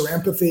thoughtfulness or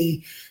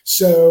empathy.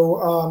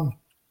 So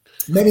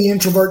many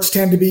introverts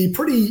tend to be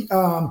pretty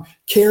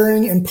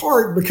caring, in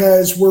part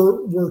because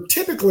we're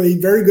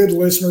typically very good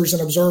listeners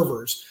and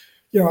observers.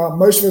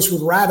 Most of us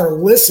would rather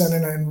listen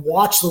and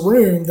watch the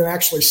room than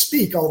actually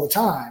speak all the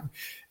time.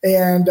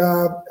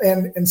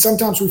 And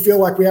sometimes we feel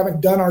like we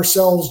haven't done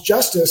ourselves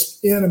justice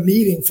in a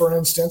meeting, for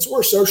instance, or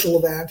a social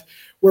event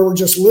where we're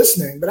just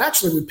listening. But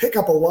actually, we pick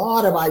up a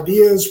lot of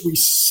ideas. We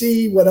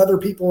see what other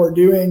people are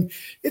doing.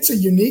 It's a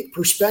unique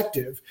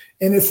perspective.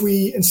 And if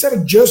we, instead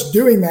of just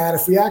doing that,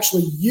 if we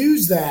actually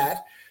use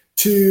that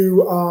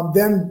to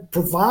then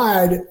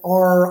provide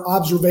our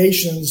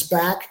observations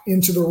back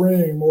into the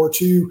room, or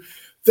to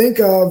think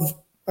of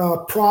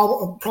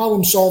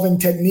problem-solving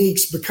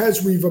techniques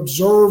because we've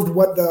observed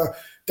what the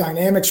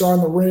dynamics are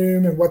in the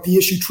room and what the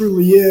issue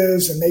truly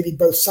is, and maybe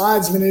both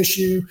sides of an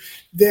issue,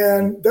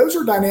 then those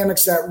are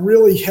dynamics that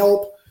really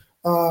help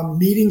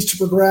meetings to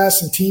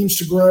progress and teams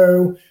to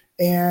grow.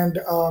 And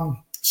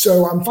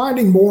so I'm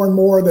finding more and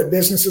more that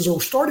businesses are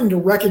starting to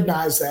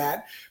recognize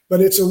that, but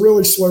it's a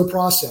really slow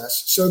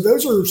process. So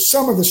those are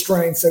some of the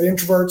strengths that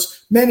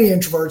many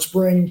introverts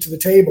bring to the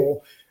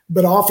table,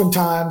 but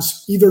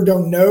oftentimes either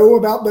don't know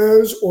about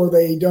those or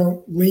they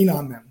don't lean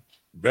on them.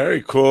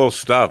 Very cool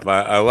stuff.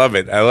 I love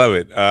it.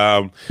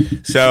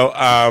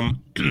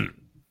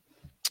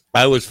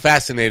 I was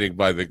fascinated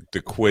by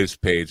the quiz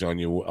page on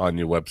your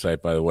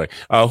website, by the way.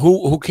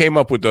 Who came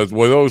up with those?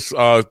 Were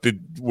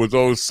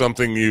those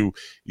something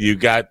you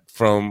got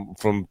from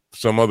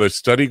some other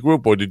study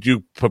group, or did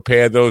you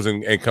prepare those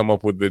and come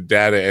up with the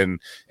data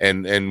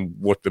and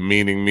what the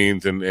meaning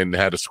means and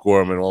how to score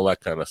them and all that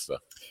kind of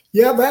stuff?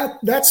 Yeah,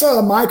 that's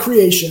my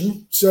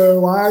creation.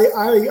 So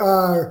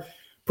I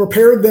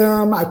prepared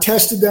them. I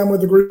tested them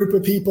with a group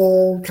of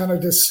people kind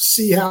of to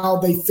see how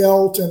they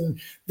felt. And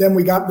then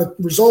we got the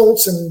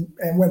results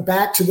and went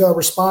back to the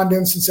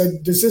respondents and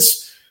said, does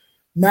this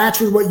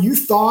match with what you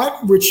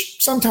thought?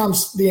 Which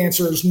sometimes the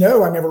answer is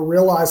no, I never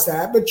realized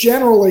that. But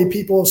generally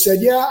people have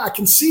said, yeah, I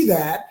can see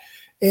that.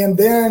 And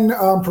then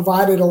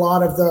provided a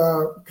lot of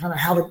the kind of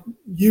how to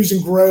use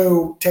and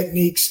grow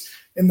techniques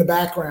in the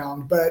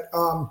background. But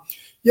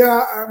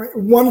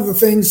one of the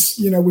things,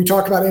 we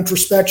talk about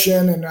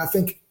introspection, and I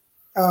think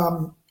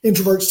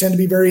introverts tend to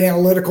be very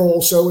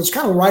analytical. So it's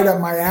kind of right up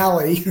my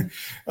alley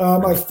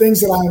of things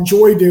that I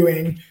enjoy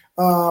doing.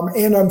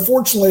 And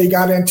unfortunately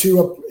got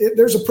into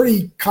there's a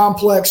pretty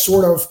complex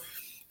sort of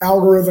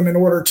algorithm in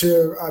order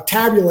to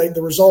tabulate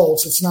the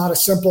results. It's not a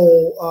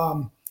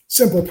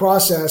simple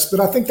process, but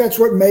I think that's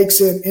what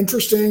makes it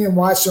interesting and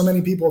why so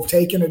many people have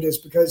taken it, is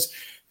because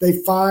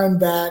they find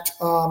that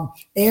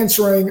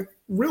answering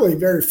really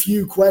very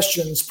few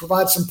questions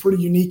provides some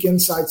pretty unique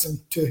insights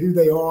into who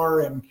they are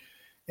and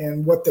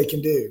what they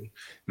can do.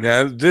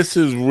 Now, this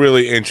is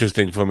really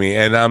interesting for me,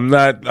 and I'm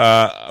not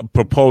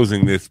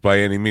proposing this by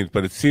any means,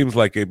 but it seems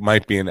like it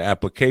might be an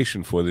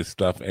application for this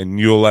stuff, and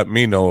you'll let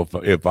me know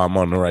if I'm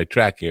on the right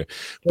track here.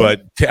 Yeah.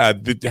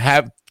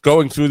 But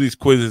going through these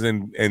quizzes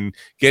and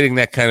getting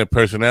that kind of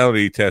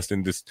personality test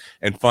and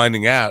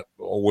finding out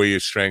where your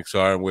strengths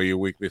are and where your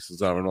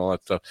weaknesses are and all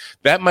that stuff,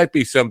 that might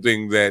be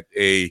something that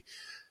a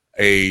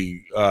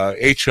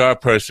HR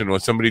person or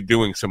somebody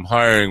doing some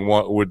hiring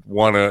would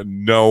want to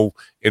know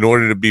in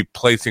order to be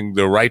placing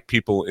the right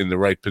people in the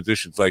right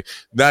positions. Like,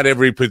 not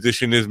every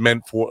position is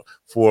meant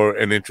for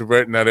an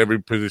introvert. Not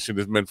every position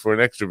is meant for an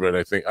extrovert.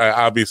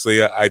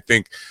 I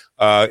think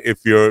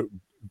if your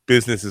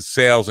business is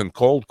sales and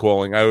cold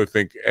calling, I would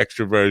think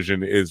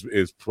extroversion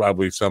is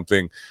probably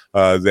something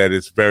that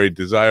is very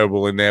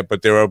desirable in there.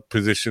 But there are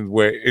positions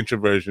where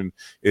introversion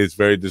is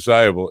very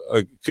desirable.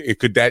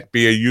 Could that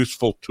be a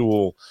useful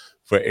tool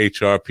for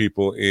HR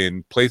people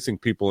in placing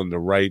people in the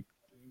right,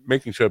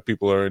 making sure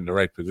people are in the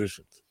right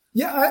positions?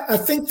 Yeah, I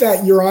think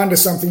that you're onto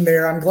something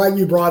there. I'm glad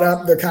you brought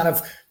up the kind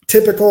of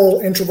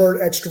typical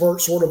introvert, extrovert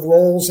sort of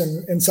roles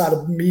inside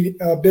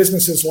of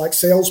businesses like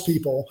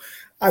salespeople.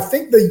 I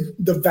think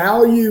the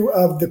value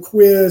of the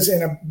quiz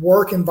in a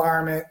work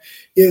environment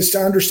is to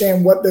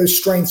understand what those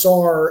strengths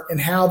are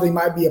and how they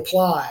might be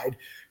applied.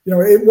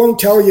 It won't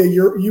tell you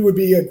you would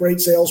be a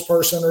great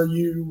salesperson or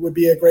you would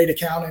be a great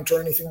accountant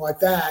or anything like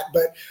that.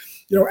 But,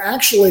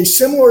 actually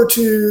similar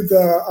to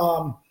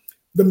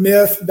the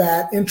myth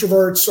that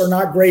introverts are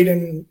not great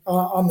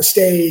on the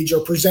stage or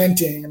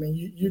presenting. I mean,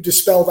 you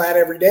dispel that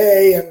every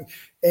day,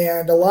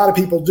 and a lot of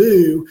people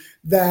do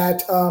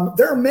that.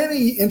 There are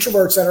many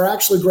introverts that are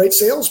actually great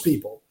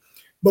salespeople,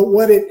 but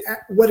what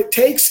it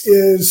takes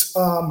is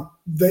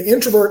the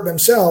introvert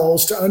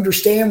themselves to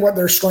understand what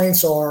their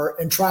strengths are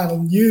and try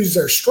and use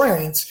their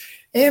strengths.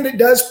 And it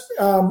does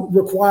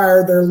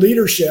require their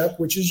leadership,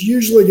 which is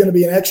usually going to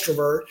be an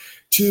extrovert,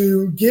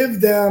 to give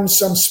them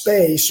some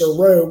space or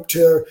rope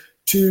to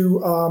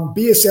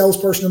be a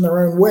salesperson in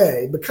their own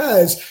way.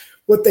 Because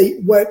what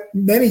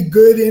many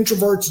good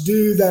introverts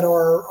do that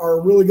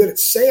are really good at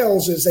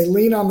sales is they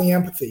lean on the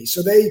empathy.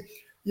 So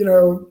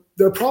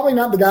they're probably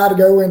not the guy to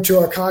go into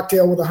a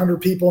cocktail with 100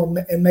 people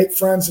and make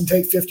friends and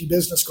take 50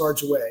 business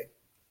cards away.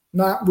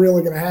 Not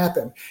really going to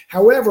happen.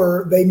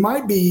 However, they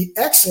might be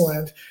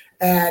excellent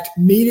at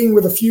meeting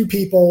with a few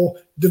people,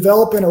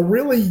 developing a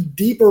really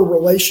deeper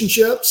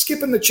relationship,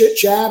 skipping the chit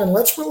chat, and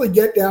let's really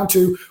get down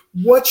to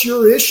what's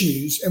your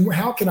issues and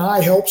how can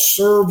I help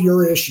serve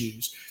your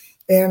issues.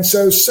 And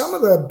so some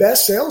of the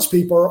best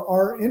salespeople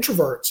are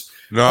introverts.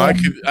 No,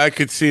 I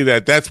could see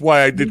that. That's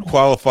why I did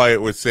qualify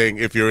it with saying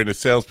if you're in a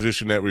sales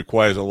position that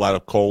requires a lot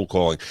of cold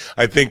calling.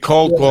 I think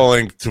cold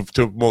calling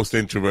to most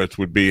introverts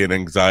would be an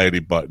anxiety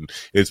button.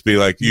 It's be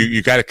like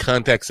you got to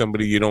contact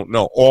somebody you don't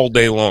know all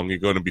day long. You're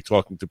going to be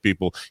talking to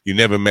people you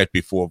never met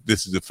before.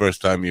 This is the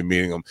first time you're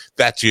meeting them.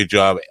 That's your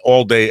job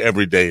all day,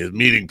 every day, is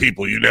meeting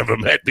people you never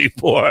met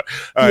before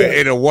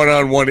in a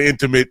one-on-one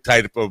intimate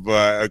type of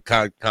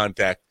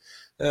contact.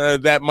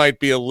 That might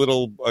be a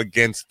little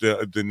against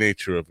the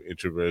nature of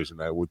introversion,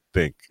 I would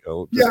think.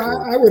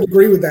 I would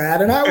agree with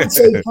that. And I would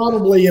say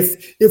probably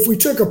if we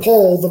took a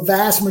poll, the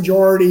vast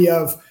majority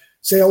of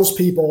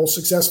salespeople,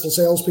 successful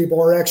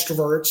salespeople, are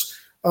extroverts.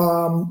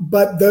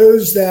 But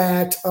those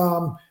that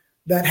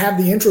have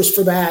the interest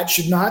for that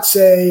should not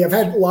say, I've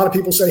had a lot of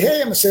people say,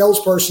 hey, I'm a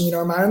salesperson,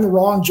 am I in the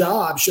wrong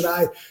job? Should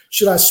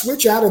I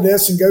switch out of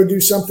this and go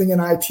do something in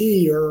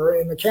IT or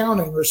in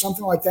accounting or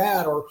something like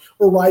that, or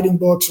writing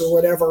books or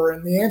whatever?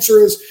 And the answer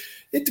is,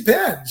 it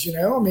depends.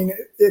 I mean,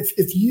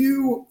 if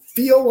you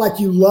feel like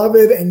you love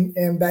it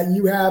and that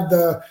you have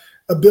the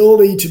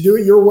ability to do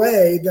it your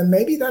way, then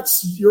maybe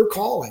that's your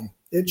calling.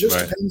 It just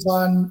depends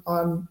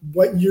on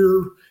what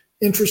you're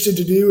interested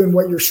to do and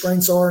what your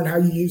strengths are and how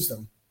you use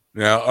them.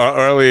 Now,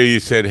 earlier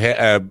you said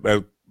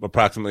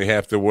approximately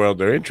half the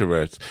world are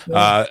introverts.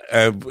 Yeah.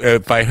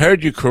 If I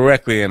heard you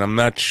correctly, and I'm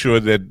not sure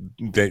that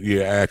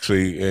you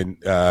actually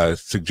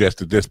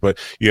suggested this, but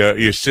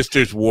your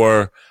sisters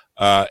were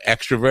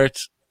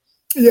extroverts.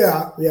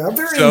 Yeah.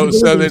 Very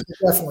So then,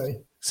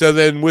 definitely. so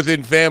then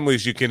within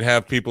families, you can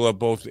have people are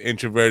both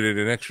introverted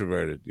and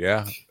extroverted.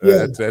 Yeah.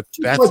 Yeah. Just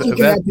That's like you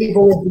can that. have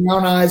people with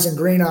brown eyes and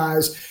green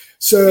eyes. Yeah.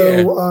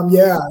 So, I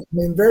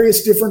mean,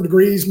 various different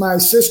degrees. My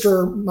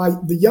sister,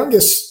 the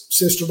youngest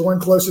sister, the one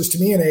closest to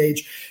me in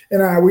age,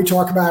 and we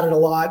talk about it a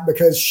lot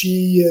because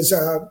she is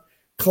a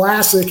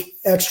classic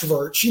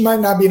extrovert. She might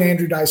not be an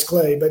Andrew Dice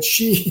Clay, but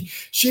she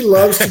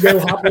loves to go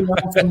hopping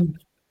around from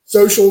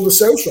social to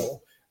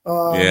social.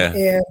 Yeah.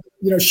 And,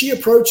 she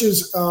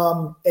approaches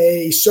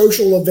a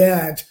social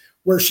event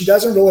where she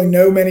doesn't really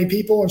know many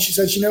people. And she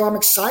says, I'm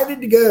excited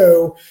to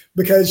go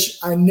because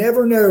I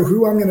never know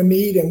who I'm going to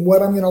meet and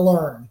what I'm going to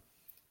learn,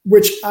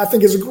 which I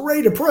think is a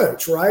great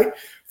approach, right?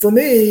 For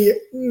me,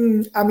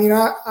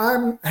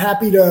 I'm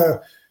happy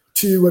to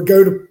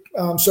go to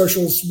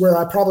socials where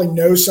I probably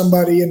know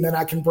somebody and then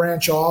I can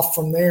branch off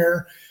from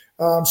there.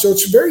 So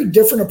it's a very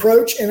different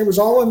approach, and it was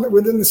all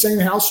within the same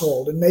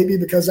household. And maybe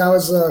because I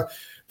was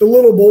the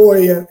little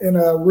boy in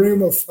a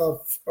room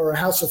or a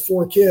house of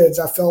 4 kids,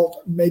 I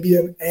felt maybe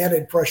an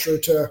added pressure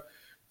to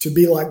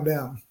be like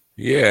them.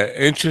 Yeah.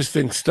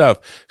 Interesting stuff.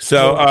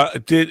 So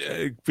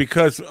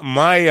because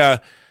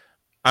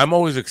I'm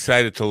always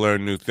excited to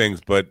learn new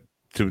things, but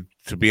to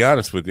be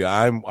honest with you,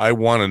 I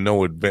want to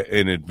know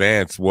in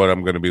advance what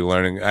I'm going to be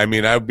learning. I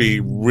mean, I'd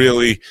be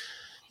really,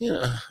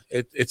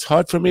 it's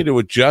hard for me to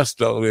adjust.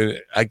 Though,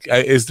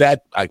 is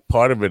that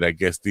part of it? I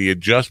guess the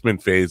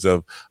adjustment phase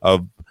of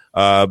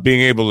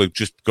being able to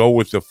just go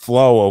with the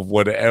flow of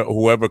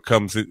whoever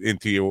comes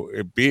into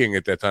your being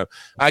at that time.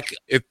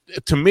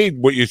 To me,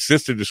 what your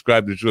sister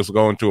described is just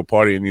going to a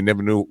party and you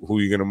never knew who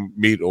you're going to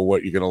meet or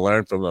what you're going to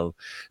learn from them.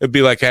 It'd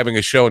be like having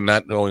a show and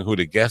not knowing who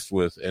the guest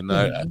was, and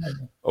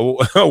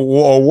or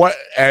what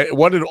at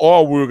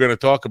all we were going to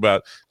talk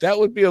about. That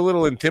would be a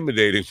little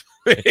intimidating.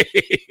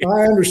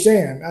 I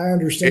understand.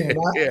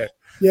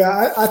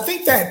 Yeah. I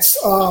think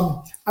that's.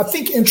 I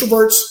think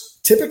introverts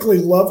typically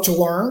love to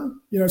learn.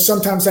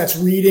 Sometimes that's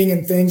reading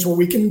and things where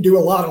we can do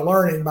a lot of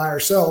learning by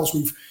ourselves.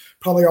 We've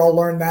probably all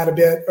learned that a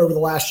bit over the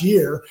last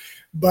year.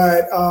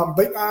 But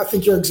I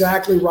think you're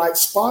exactly right.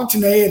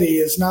 Spontaneity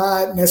is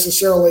not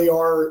necessarily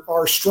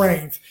our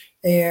strength.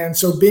 And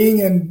so being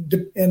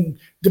in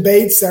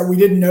debates that we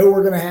didn't know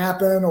were going to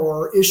happen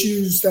or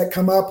issues that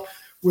come up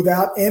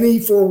without any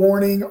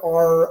forewarning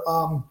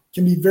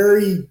can be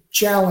very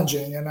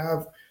challenging. And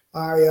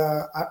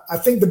I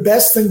think the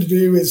best thing to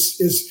do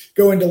is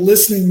go into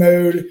listening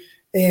mode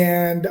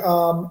and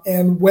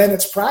when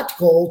it's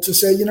practical to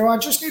say, I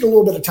just need a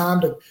little bit of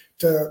time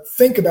to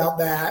think about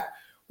that.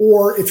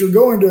 Or if you're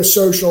going to a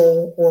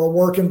social or a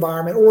work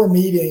environment or a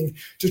meeting,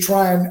 to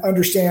try and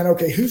understand,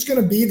 okay, who's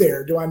going to be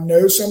there? Do I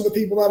know some of the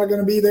people that are going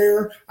to be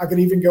there? I could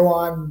even go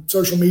on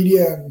social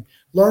media and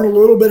learn a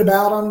little bit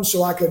about them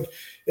so I could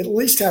at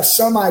least have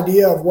some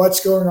idea of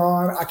what's going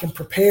on. I can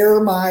prepare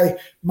my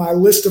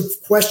list of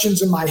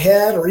questions in my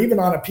head or even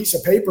on a piece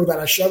of paper that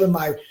I shove in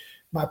my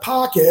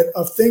pocket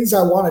of things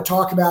I want to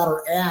talk about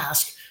or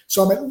ask.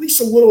 So I'm at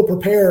least a little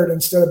prepared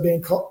instead of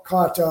being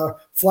caught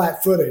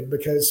flat-footed,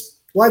 because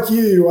like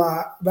you,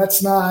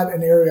 that's not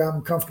an area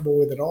I'm comfortable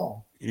with at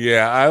all.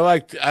 Yeah, I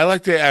like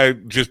to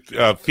just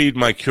feed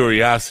my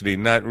curiosity,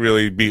 not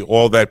really be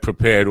all that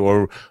prepared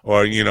or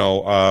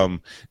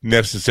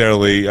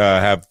necessarily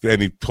have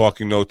any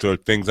talking notes or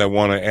things I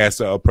want to ask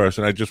a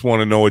person. I just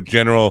want to know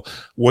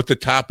what the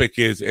topic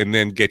is, and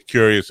then get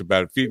curious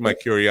about it. Feed my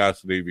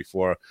curiosity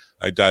before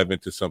I dive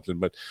into something.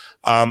 But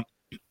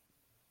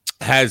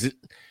has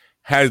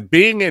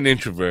being an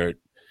introvert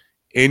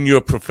in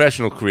your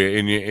professional career,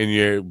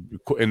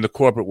 in the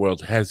corporate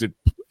world, has it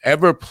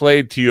ever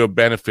played to your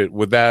benefit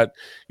without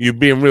you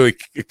being really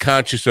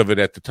conscious of it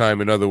at the time?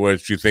 In other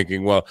words, you're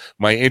thinking, well,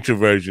 my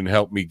introversion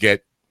helped me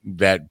get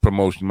that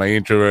promotion. My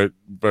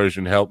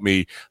introversion helped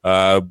me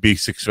be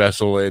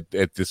successful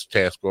at this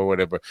task or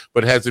whatever.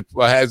 But has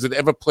it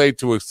ever played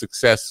to your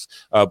success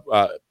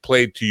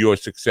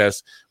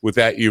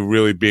without you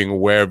really being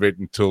aware of it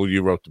until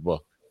you wrote the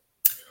book?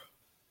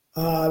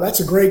 That's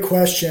a great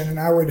question. And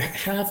I would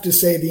have to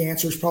say the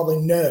answer is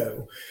probably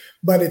no.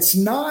 But it's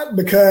not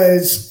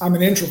because I'm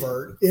an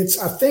introvert. It's,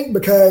 I think,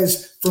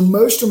 because for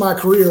most of my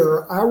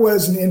career, I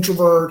was an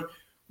introvert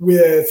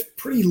with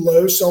pretty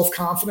low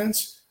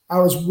self-confidence. I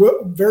was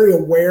very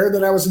aware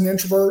that I was an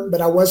introvert, but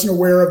I wasn't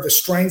aware of the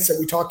strengths that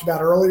we talked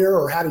about earlier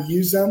or how to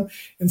use them.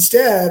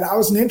 Instead, I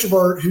was an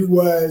introvert who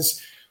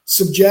was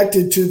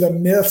subjected to the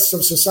myths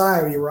of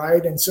society,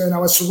 right? And I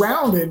was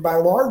surrounded by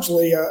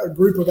largely a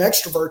group of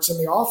extroverts in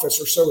the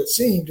office, or so it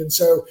seemed. And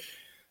so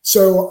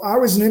I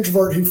was an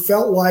introvert who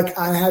felt like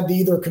I had to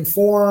either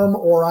conform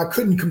or I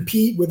couldn't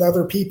compete with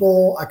other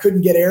people. I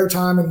couldn't get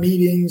airtime in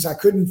meetings. I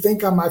couldn't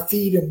think on my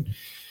feet.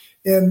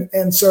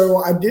 And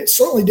so I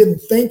certainly didn't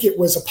think it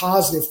was a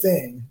positive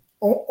thing.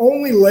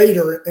 Only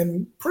later,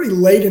 and pretty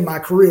late in my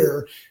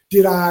career,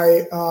 did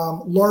I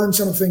learn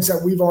some of the things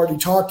that we've already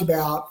talked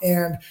about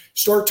and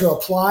start to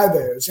apply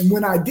those. And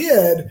when I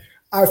did,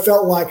 I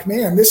felt like,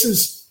 man, this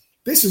is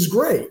this is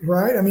great,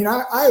 right? I mean,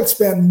 I had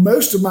spent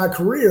most of my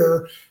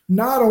career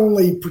not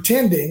only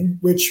pretending,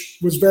 which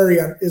was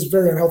is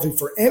very unhealthy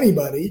for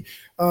anybody,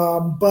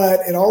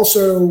 but it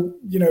also,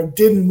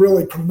 didn't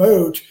really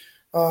promote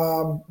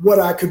what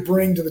I could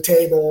bring to the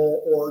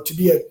table, or to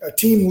be a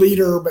team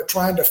leader, but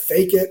trying to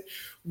fake it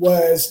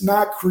was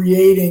not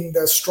creating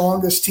the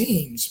strongest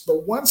teams.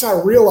 But once I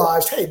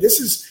realized, hey, this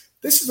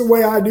is the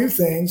way I do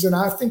things, and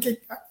I think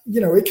it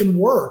can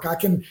work. I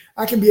can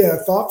be a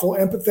thoughtful,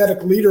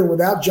 empathetic leader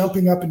without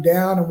jumping up and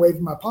down and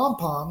waving my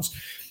pom-poms.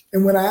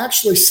 And when I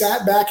actually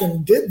sat back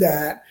and did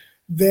that,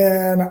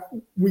 then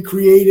we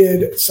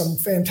created some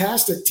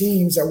fantastic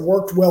teams that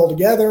worked well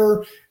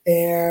together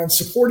and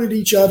supported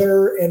each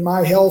other, and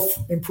my health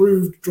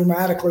improved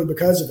dramatically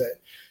because of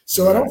it.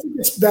 So I don't think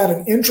it's that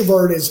an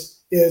introvert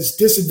is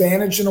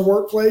disadvantaged in a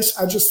workplace.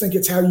 I just think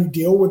it's how you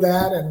deal with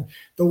that and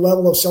the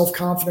level of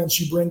self-confidence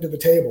you bring to the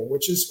table,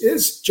 which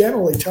is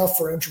generally tough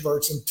for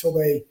introverts until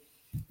they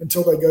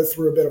go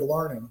through a bit of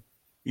learning.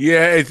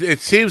 Yeah, it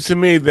seems to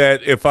me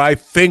that if I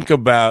think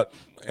about,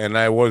 and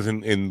I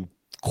wasn't in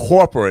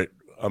corporate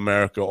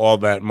America all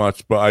that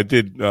much, but I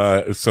did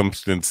some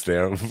stints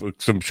there,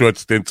 some short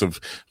stints of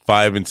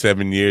 5 and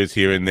 7 years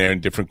here and there in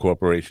different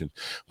corporations.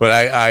 But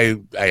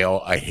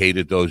I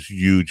hated those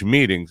huge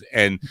meetings,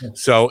 and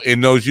so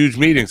in those huge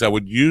meetings, I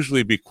would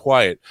usually be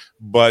quiet,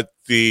 but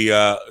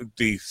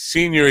the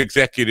senior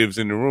executives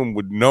in the room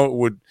would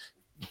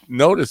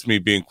notice me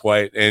being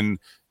quiet, and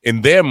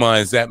in their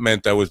minds, that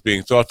meant I was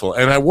being thoughtful,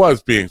 and I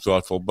was being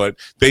thoughtful. But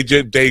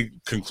they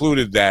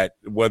concluded that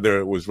whether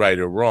it was right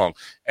or wrong,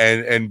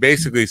 and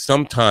basically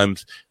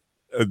sometimes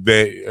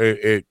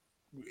it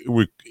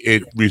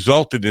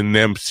resulted in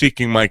them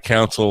seeking my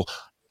counsel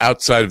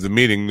outside of the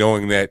meeting,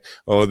 knowing that,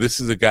 oh, this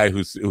is a guy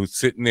who's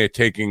sitting there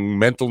taking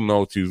mental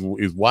notes.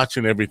 He's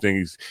watching everything.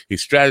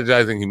 He's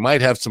strategizing. He might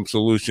have some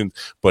solutions,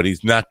 but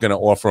he's not going to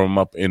offer them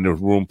up in a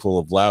room full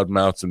of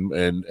loudmouths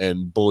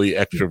and bully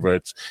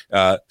extroverts.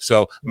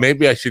 So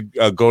maybe I should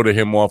go to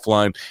him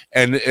offline.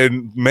 And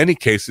in many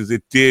cases,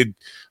 it did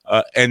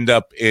end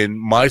up in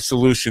my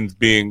solutions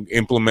being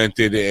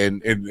implemented,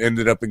 and it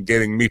ended up in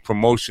getting me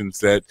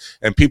promotions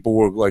and people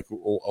were like,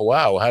 oh,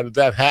 wow, how did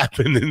that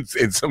happen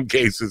in some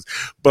cases?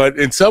 But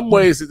in some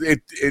ways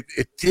it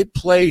did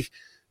play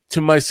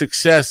to my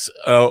success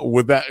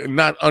with that,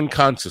 not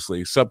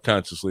unconsciously,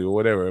 subconsciously or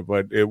whatever,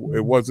 but it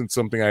wasn't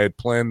something I had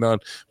planned on,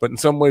 but in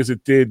some ways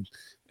it did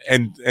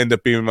end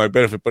up being my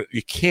benefit. But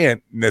you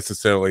can't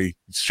necessarily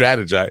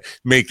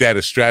make that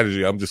a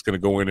strategy. I'm just going to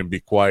go in and be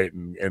quiet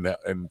and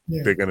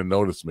they're going to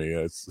notice me.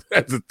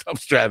 That's a tough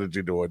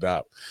strategy to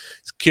adopt.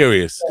 It's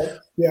curious.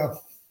 Yeah.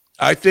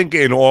 I think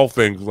in all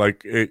things,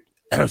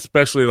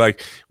 especially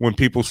like when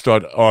people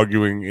start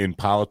arguing in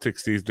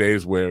politics these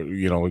days, where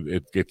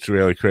it gets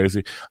really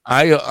crazy.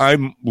 I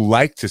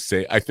like to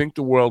say I think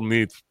the world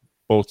needs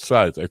both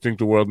sides. I think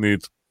the world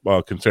needs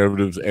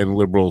conservatives and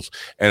liberals,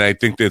 and I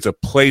think there's a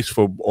place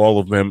for all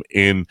of them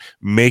in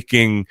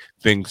making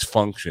things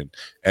function.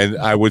 And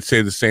I would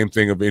say the same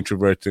thing of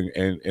introverts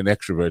and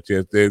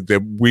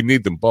extroverts. We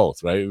need them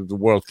both, right? The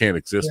world can't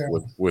exist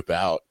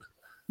without.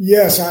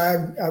 Yes,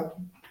 I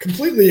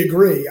completely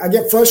agree. I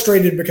get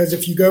frustrated because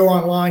if you go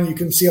online, you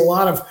can see a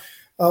lot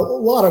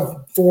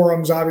of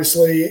forums,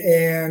 obviously,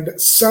 and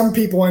some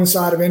people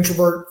inside of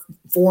introvert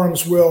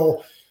forums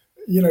will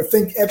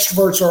think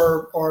extroverts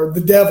are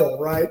the devil,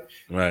 right?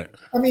 Right.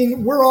 I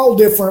mean, we're all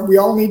different. We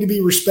all need to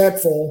be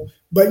respectful.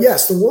 But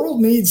yes, the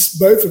world needs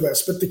both of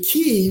us. But the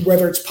key,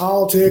 whether it's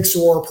politics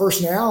or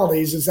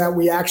personalities, is that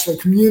we actually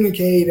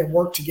communicate and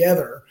work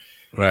together.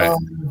 Right.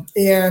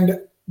 And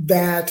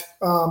that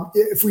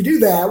if we do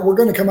that, we're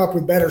going to come up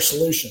with better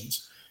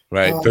solutions.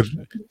 Right.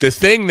 The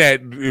thing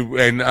that,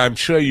 and I'm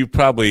sure you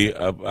probably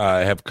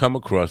have come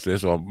across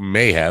this, or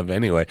may have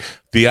anyway,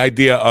 the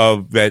idea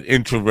of that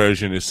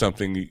introversion is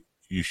something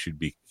you should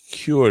be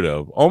cured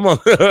of.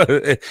 Almost,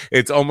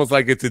 it's almost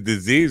like it's a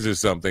disease or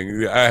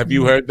something. Have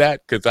you heard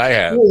that? Because I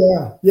have.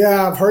 Oh,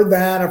 yeah, I've heard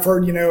that. I've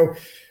heard,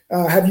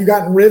 have you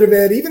gotten rid of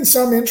it? Even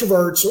some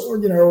introverts,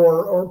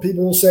 or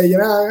people will say,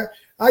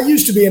 I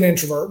used to be an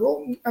introvert.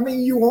 Well, I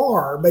mean, you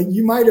are, but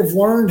you might have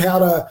learned how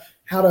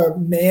to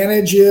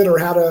manage it, or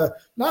how to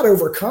not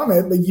overcome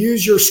it, but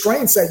use your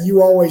strengths that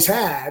you always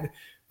had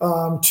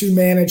to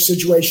manage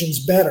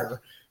situations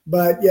better.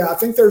 But yeah, I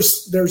think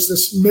there's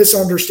this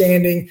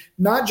misunderstanding,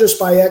 not just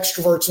by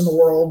extroverts in the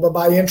world, but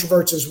by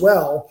introverts as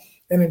well.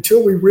 And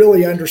until we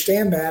really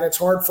understand that, it's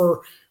hard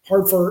for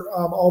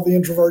all the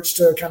introverts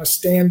to kind of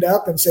stand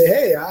up and say,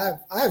 "Hey,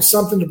 I have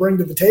something to bring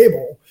to the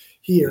table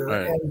here."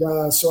 Right.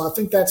 And so I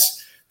think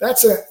that's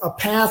a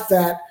path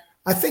that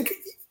I think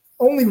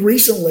only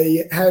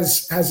recently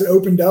has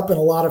opened up in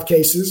a lot of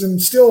cases,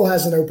 and still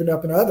hasn't opened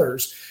up in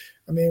others.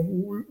 I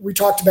mean, we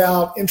talked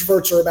about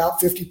introverts are about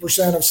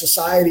 50% of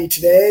society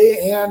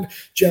today, and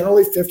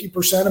generally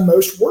 50% of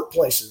most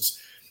workplaces.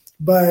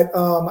 But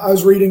I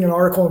was reading an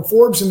article in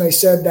Forbes, and they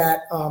said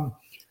that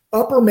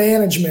upper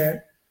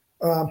management,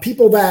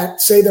 people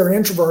that say they're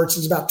introverts,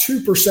 is about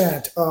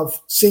 2% of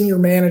senior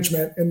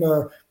management in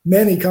the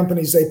many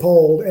companies they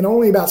polled, and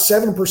only about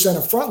 7%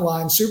 of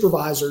frontline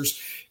supervisors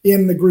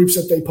in the groups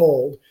that they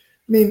polled.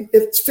 I mean,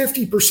 it's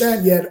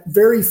 50%, yet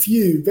very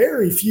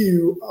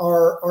few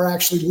are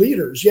actually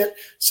leaders. Yet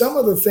some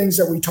of the things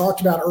that we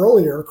talked about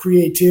earlier,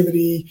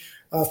 creativity,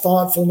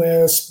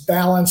 thoughtfulness,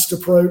 balanced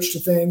approach to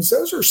things,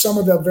 those are some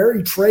of the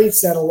very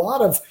traits that a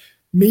lot of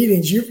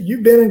meetings,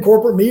 you've been in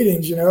corporate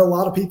meetings, a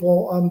lot of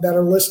people that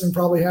are listening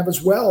probably have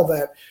as well,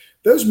 that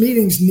those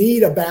meetings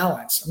need a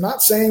balance. I'm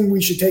not saying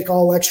we should take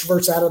all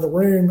extroverts out of the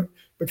room,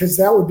 because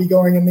that would be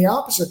going in the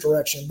opposite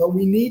direction, but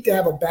we need to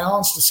have a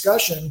balanced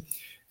discussion.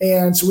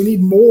 And so we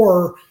need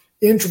more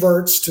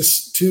introverts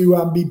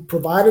to be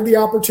provided the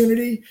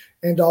opportunity,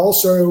 and to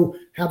also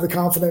have the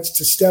confidence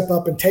to step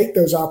up and take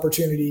those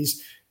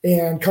opportunities.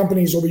 And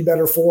companies will be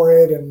better for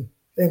it,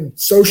 and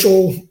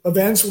social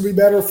events will be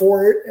better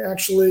for it,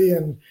 actually.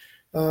 And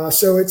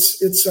so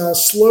it's a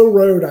slow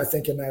road, I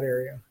think, in that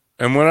area.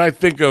 And when I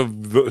think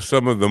of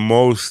some of the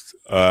most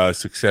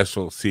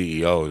successful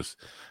CEOs,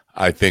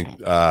 I think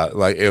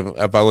like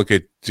if I look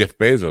at Jeff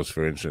Bezos,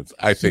 for instance,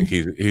 I think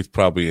he's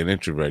probably an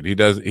introvert. He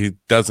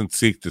doesn't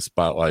seek the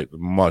spotlight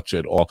much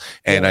at all.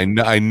 And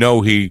I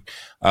know he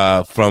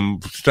from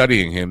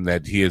studying him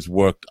that he has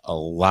worked a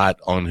lot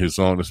on his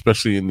own,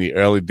 especially in the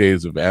early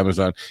days of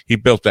Amazon. He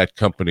built that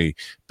company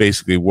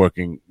basically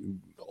working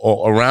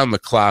around the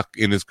clock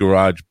in his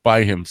garage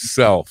by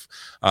himself.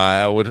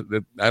 I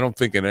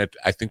think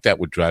that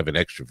would drive an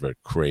extrovert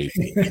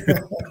crazy.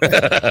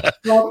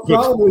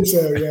 Probably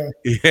so,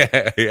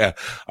 yeah. Yeah.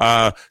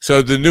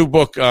 So the new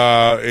book,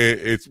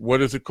 it's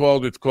what is it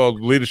called? It's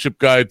called Leadership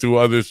Guide to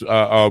Others,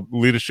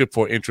 Leadership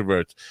for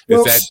Introverts.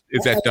 Is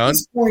that done? At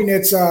this point,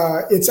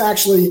 it's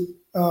actually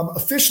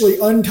officially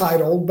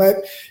untitled, but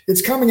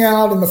it's coming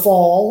out in the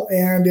fall,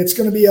 and it's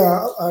going to be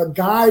a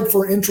guide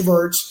for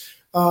introverts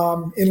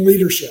in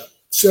leadership.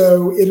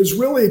 So it is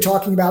really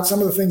talking about some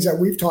of the things that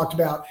we've talked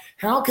about.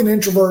 How can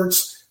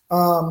introverts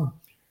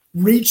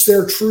reach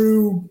their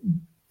true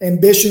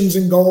ambitions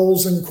and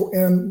goals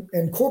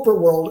in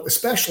corporate world,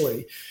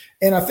 especially?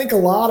 And I think a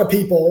lot of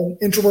people,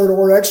 introvert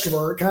or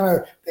extrovert, kind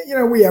of,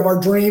 we have our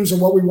dreams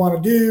and what we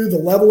want to do, the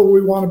level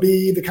we want to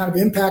be, the kind of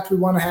impact we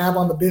want to have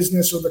on the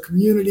business or the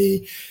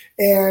community.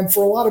 And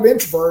for a lot of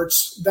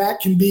introverts,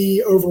 that can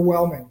be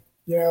overwhelming.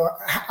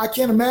 I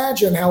can't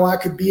imagine how I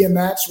could be in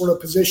that sort of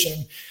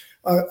position,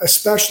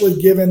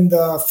 especially given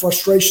the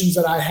frustrations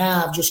that I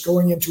have just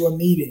going into a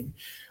meeting.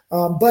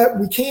 But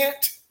we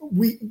can't.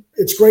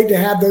 It's great to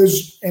have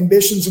those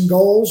ambitions and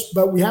goals,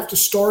 but we have to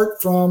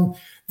start from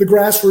the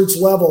grassroots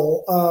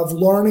level of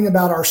learning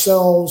about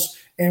ourselves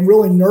and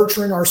really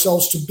nurturing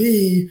ourselves to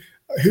be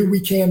who we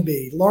can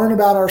be. Learn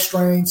about our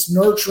strengths,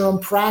 nurture them,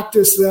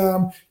 practice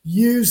them,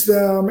 use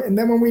them. And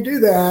then when we do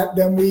that,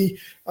 then we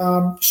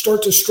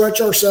start to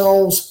stretch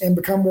ourselves and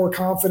become more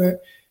confident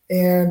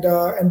and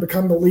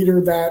become the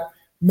leader that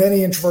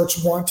many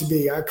introverts want to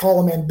be. I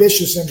call them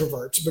ambitious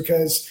introverts,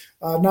 because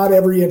not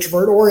every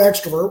introvert or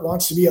extrovert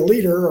wants to be a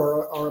leader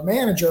or a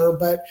manager,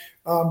 but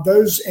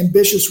those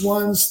ambitious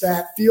ones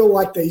that feel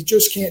like they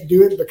just can't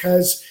do it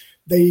because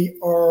they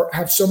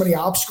have so many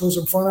obstacles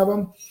in front of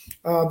them.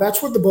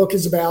 That's what the book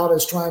is about,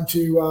 is trying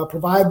to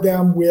provide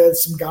them with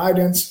some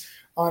guidance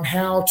on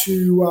how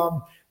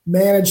to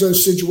manage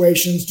those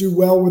situations, do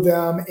well with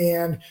them,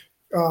 and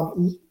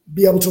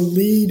be able to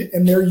lead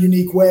in their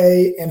unique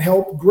way and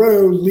help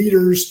grow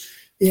leaders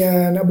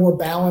in a more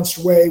balanced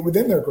way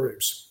within their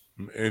groups.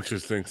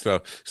 Interesting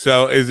stuff.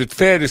 So is it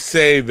fair to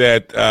say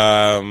that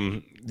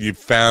you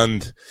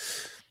found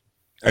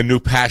a new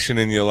passion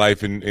in your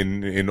life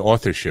in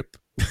authorship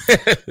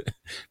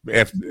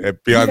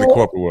beyond the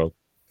corporate world?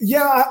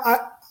 Yeah,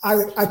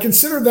 I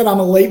consider that I'm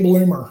a late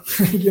bloomer.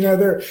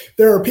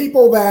 There are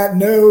people that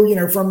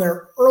know, from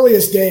their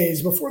earliest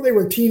days, before they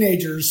were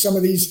teenagers, some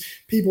of these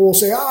people will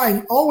say,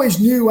 I always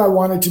knew I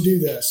wanted to do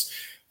this.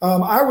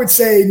 I would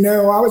say,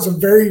 no, I was a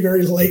very,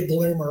 very late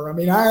bloomer. I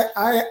mean,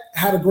 I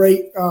had a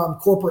great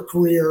corporate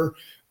career.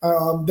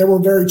 There were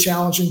very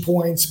challenging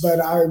points, but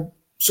I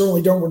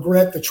certainly don't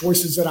regret the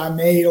choices that I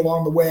made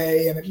along the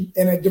way.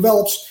 And it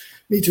develops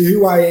me to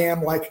who I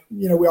am. Like,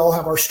 we all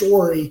have our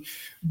story.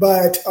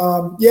 But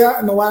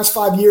in the last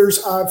 5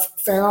 years, I've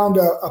found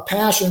a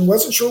passion.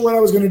 Wasn't sure what I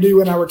was going to do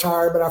when I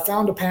retired, but I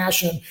found a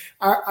passion.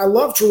 I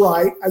love to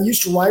write. I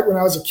used to write when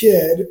I was a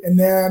kid, and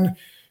then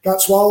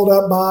got swallowed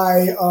up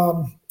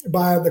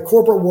by the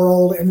corporate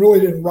world and really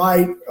didn't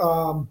write,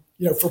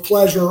 for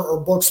pleasure or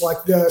books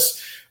like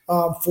this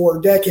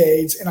for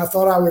decades. And I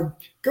thought I would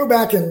go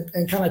back and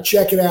kind of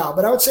check it out.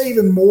 But I would say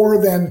even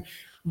more than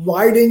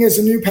writing is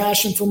a new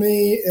passion for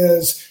me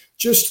is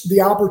just the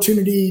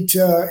opportunity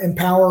to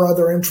empower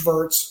other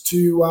introverts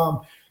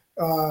to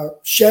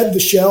shed the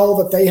shell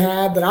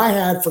that I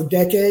had for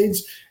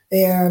decades.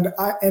 And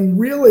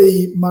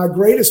really my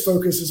greatest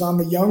focus is on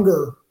the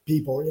younger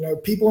people,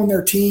 people in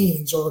their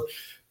teens or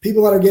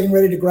people that are getting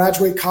ready to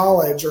graduate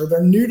college, or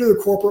they're new to the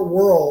corporate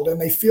world and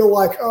they feel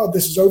like, oh,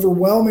 this is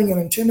overwhelming and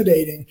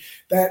intimidating.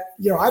 That,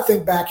 I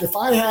think back, if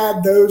I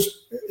had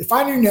those, if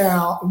I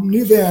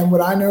knew then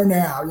what I know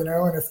now,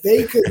 and if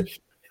they could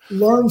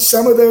learn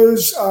some of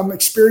those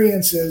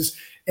experiences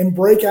and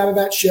break out of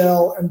that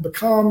shell and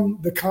become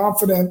the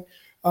confident,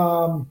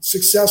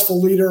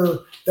 successful leader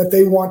that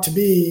they want to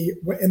be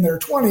in their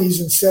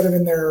 20s instead of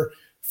in their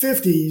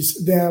 50s,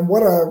 then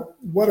what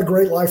a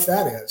great life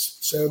that is.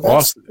 So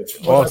that's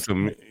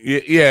awesome.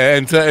 Yeah,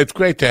 and so it's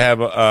great to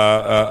have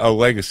a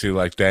legacy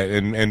like that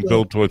and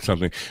build towards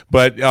something.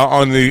 But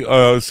on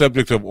the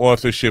subject of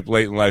authorship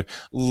late in life,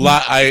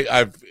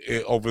 I've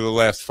over the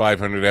last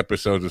 500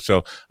 episodes or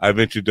so, I've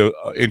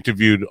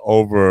interviewed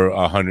over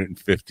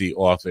 150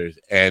 authors,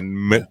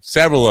 and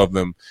several of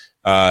them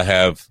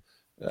have.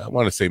 I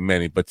want to say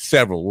many, but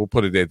several, we'll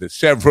put it there, that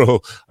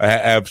several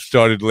have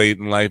started late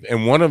in life.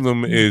 And one of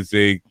them is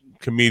a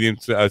comedian,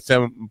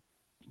 semi-famous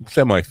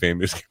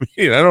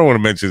comedian. I don't want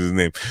to mention his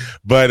name,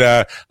 but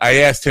I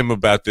asked him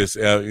about this,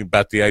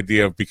 about the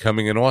idea of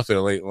becoming an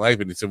author late in life.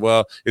 And he said,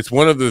 well, it's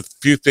one of the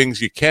few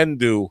things you can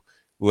do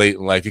late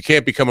in life. You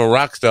can't become a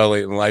rock star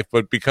late in life,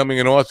 but becoming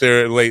an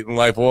author late in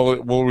life, all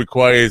it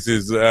requires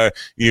is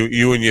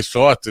you and your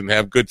thoughts, and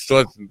have good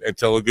thoughts and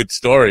tell a good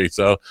story.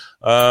 So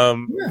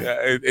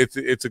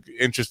it's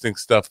interesting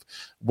stuff.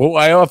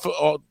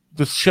 Well,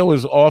 the show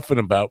is often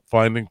about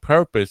finding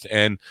purpose,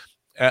 and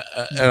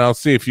I'll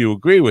see if you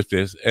agree with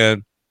this.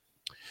 And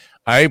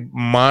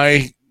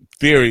my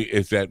theory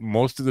is that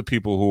most of the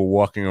people who are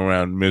walking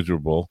around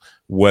miserable,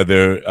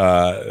 whether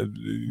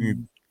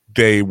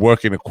they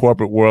work in a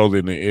corporate world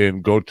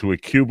and go to a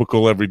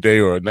cubicle every day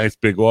or a nice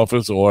big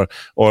office, or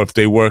if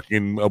they work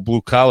in a blue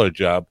collar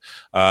job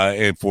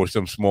and for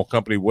some small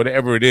company,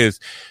 whatever it is,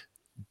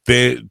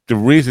 the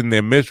reason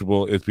they're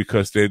miserable is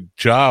because their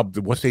job,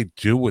 what they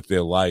do with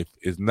their life,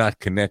 is not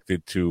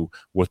connected to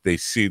what they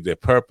see their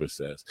purpose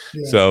as.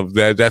 Yeah. So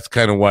that's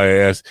kind of why I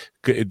asked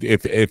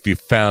if you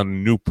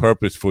found new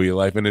purpose for your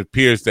life, and it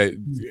appears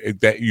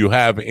that you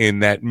have in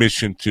that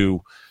mission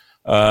to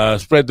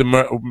spread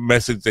the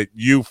message that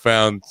you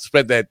found,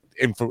 spread that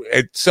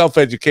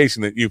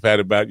self-education that you've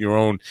had about your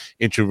own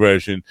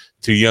introversion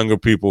to younger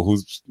people who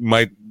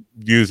might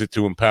use it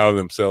to empower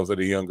themselves at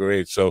a younger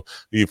age. So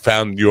you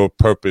found your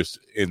purpose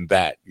in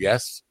that,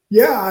 yes?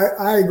 Yeah,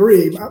 I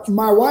agree.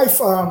 My wife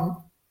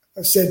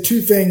said two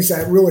things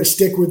that really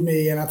stick with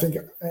me, and I think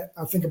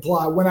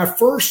apply. When I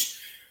first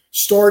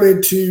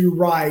started to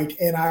write,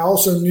 and I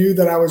also knew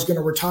that I was going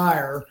to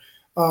retire,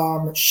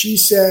 she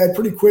said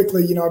pretty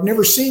quickly, I've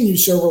never seen you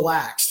so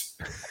relaxed.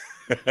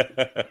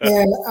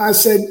 And I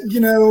said,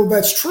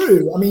 that's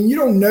true. I mean, you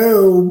don't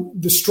know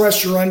the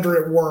stress you're under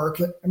at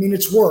work. I mean,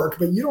 it's work,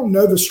 but you don't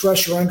know the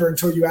stress you're under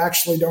until you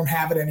actually don't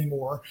have it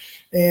anymore.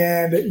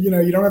 And, you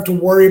don't have to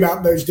worry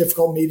about those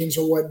difficult meetings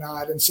or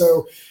whatnot. And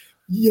so,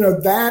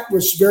 that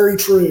was very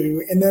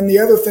true. And then the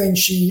other thing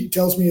she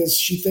tells me is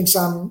she thinks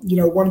I'm,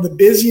 one of the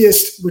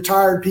busiest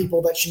retired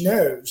people that she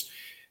knows.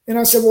 And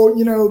I said,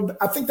 well,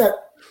 I think that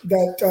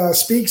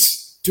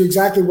speaks to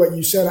exactly what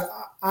you said.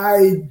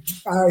 I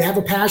have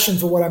a passion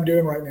for what I'm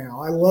doing right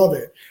now. I love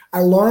it.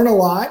 I learn a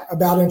lot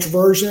about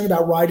introversion,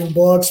 about writing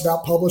books,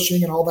 about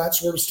publishing and all that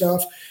sort of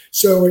stuff.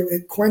 So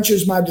it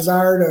quenches my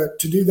desire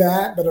to do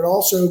that, but it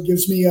also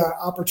gives me an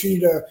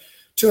opportunity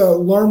to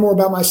learn more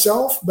about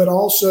myself, but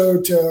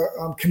also to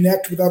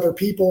connect with other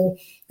people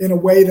in a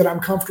way that I'm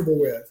comfortable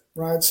with,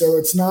 right? So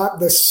it's not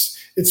this,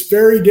 it's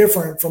very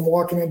different from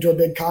walking into a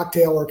big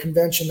cocktail or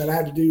convention that I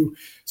had to do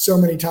so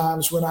many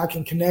times, when I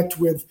can connect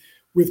with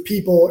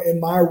people in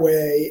my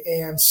way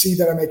and see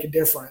that I make a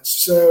difference.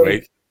 So,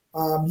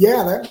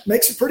 that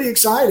makes it pretty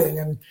exciting.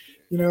 And,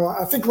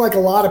 I think like a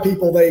lot of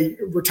people,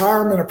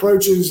 retirement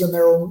approaches and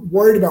they're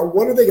worried about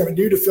what are they going to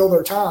do to fill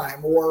their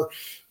time, or,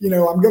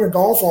 I'm going to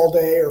golf all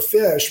day or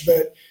fish,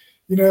 but,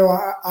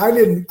 I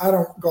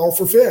don't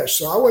golf or fish.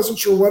 So I wasn't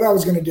sure what I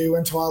was going to do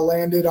until I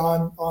landed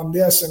on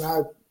this, and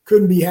I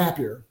couldn't be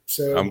happier.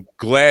 So I'm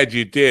glad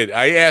you did.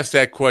 I asked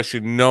that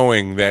question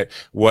knowing that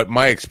what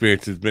my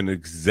experience has been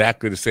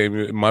exactly the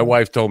same. My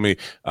wife told me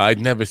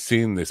I'd never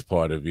seen this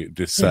part of you,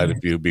 this side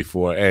of you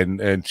before,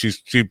 and she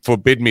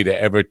forbid me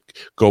to ever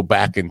go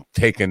back and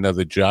take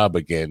another job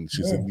again.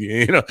 She said,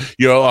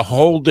 you're a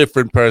whole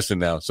different person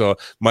now. So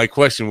my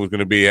question was going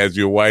to be, as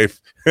your wife,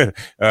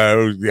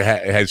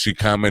 has she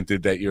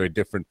commented that you're a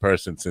different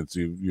person since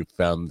you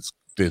found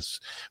this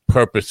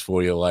purpose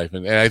for your life?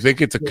 And I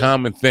think it's a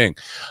common thing.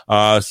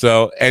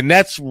 And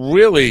that's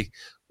really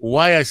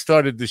why I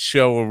started the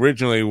show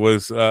originally,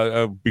 was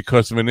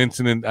because of an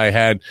incident I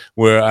had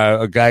where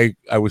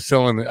I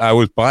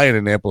was buying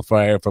an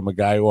amplifier from a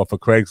guy off of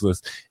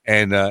Craigslist,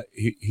 and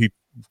he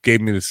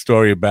gave me the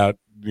story about,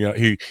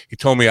 he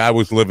told me I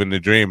was living the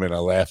dream, and I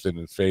laughed in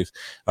his face.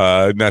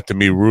 Not to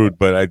be rude,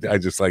 but I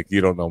just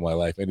you don't know my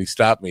life. And he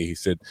stopped me. He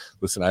said,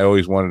 listen, I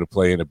always wanted to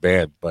play in a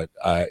band, but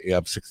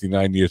I'm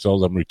 69 years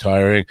old. I'm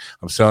retiring.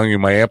 I'm selling you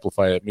my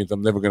amplifier. That means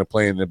I'm never going to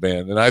play in a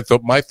band. And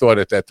my thought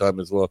at that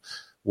time is, well,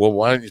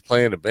 why don't you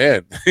play in a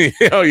band?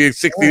 You're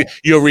 60,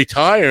 you're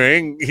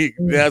retiring.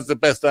 That's the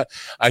best.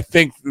 I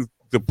think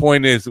the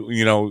point is,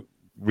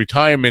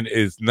 retirement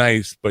is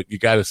nice, but you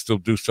got to still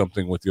do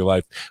something with your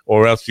life,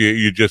 or else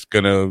you're just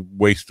going to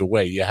waste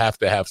away. You have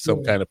to have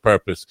some kind of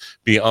purpose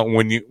beyond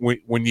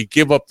when you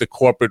give up the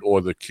corporate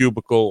or the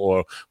cubicle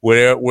or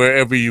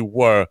wherever you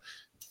were.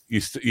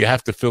 You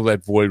have to fill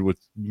that void with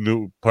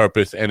new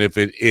purpose. And if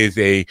it is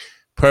a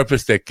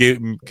purpose that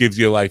gives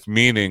your life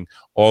meaning,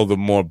 all the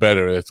more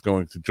better. It's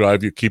going to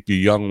drive you, keep you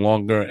young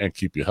longer, and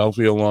keep you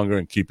healthier longer,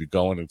 and keep you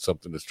going, and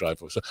something to strive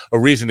for. So a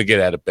reason to get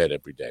out of bed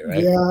every day,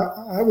 right? Yeah,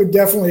 I would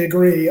definitely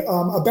agree.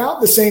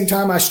 About the same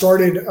time I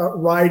started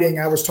writing,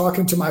 I was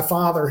talking to my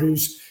father,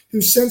 who's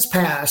since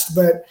passed,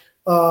 but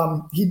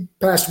he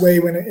passed away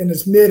in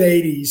his mid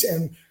 80s,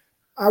 and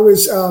I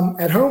was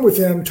at home with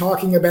him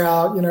talking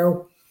about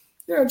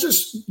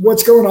just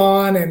what's going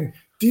on, and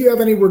do you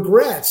have any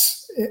regrets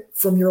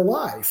from your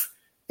life?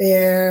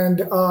 And,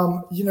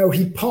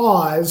 he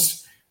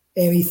paused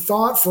and he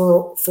thought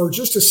for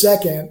just a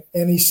second,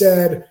 and he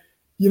said,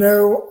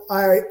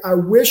 I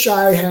wish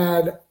I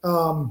had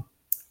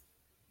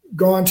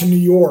gone to New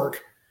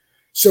York.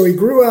 So he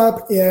grew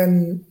up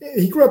in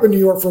New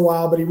York for a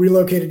while, but he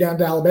relocated down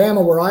to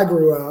Alabama, where I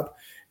grew up.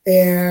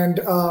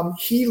 And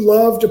he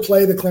loved to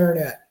play the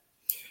clarinet.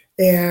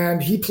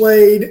 And he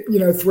played,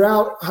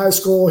 throughout high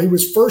school. He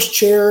was first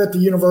chair at the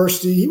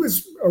university. He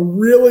was a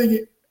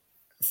really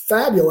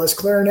fabulous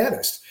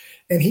clarinetist.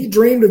 And he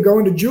dreamed of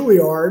going to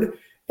Juilliard,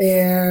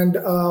 and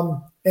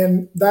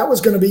that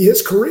was going to be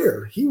his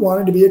career. He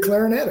wanted to be a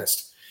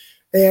clarinetist.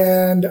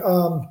 And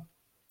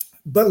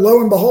but lo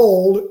and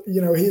behold,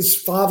 his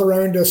father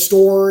owned a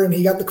store, and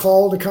he got the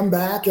call to come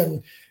back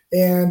and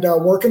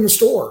work in the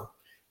store.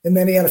 And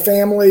then he had a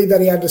family that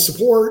he had to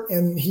support,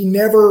 and he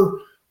never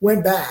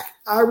went back.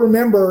 I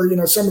remember,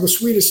 some of the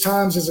sweetest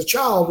times as a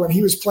child when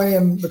he was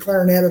playing the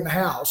clarinet in the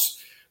house,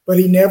 but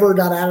he never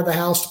got out of the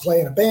house to play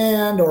in a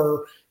band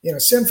or in a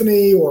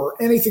symphony or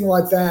anything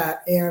like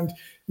that. And,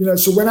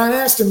 so when I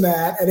asked him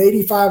that at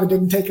 85, it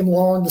didn't take him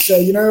long to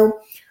say,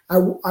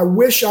 I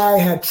wish I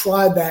had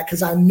tried that,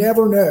 because I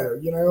never know,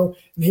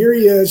 and here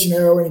he is,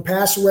 and he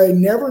passed away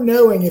never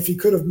knowing if he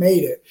could have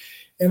made it.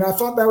 And I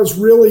thought that was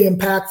really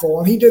impactful.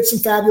 And he did some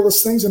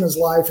fabulous things in his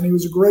life, and he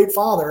was a great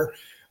father.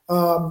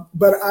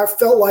 But I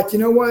felt like,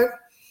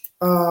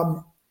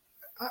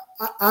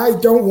 I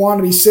don't want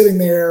to be sitting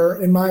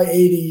there in my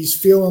 80s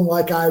feeling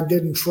like I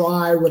didn't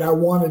try what I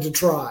wanted to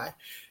try.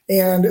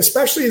 And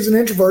especially as an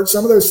introvert,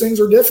 some of those things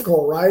are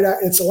difficult, right?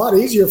 It's a lot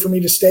easier for me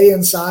to stay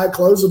inside,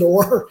 close the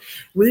door,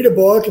 read a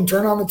book, and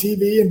turn on the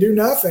TV and do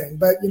nothing.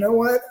 But you know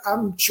what?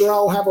 I'm sure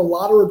I'll have a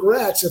lot of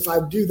regrets if I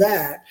do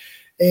that.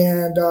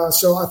 And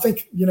so I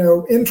think,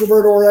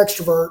 introvert or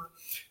extrovert,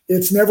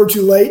 it's never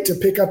too late to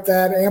pick up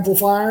that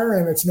amplifier,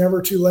 and it's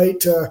never too late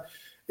to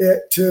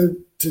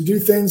do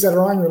things that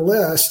are on your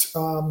list,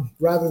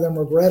 rather than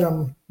regret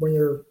them when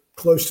you're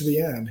close to the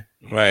end.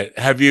 Right.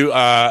 Have you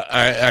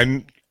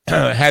I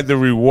had the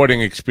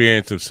rewarding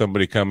experience of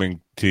somebody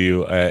coming to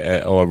you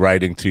or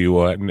writing to you,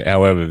 or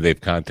however they've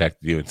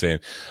contacted you and saying,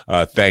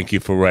 thank you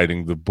for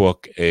writing the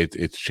book.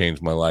 It's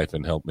changed my life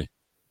and helped me.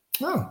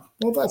 Oh,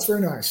 well, that's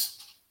very nice.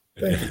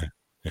 Thank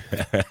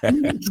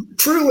you.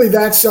 Truly,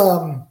 that's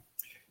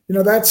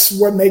that's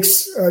what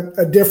makes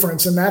a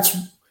difference, and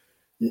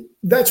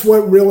that's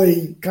what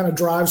really kind of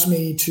drives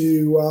me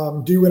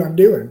to do what I'm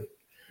doing,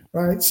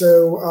 right?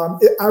 So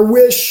I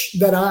wish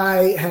that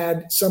I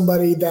had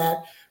somebody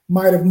that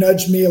might have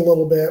nudged me a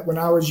little bit when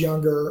I was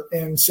younger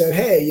and said,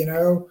 hey,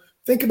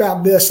 think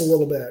about this a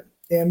little bit,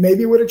 and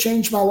maybe it would have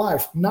changed my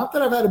life. Not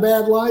that I've had a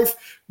bad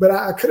life, but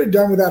I could have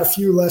done without a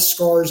few less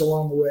scars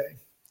along the way.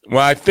 Well,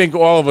 I think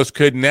all of us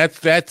could, and that's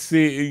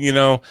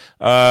the,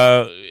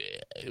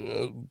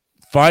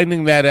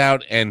 finding that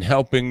out and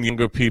helping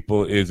younger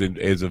people is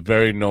a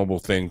very noble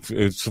thing.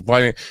 It's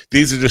finding,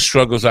 these are the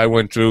struggles I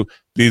went through.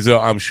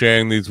 I'm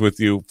sharing these with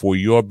you for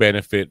your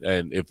benefit,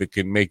 and if it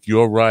can make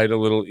your ride a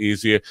little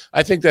easier,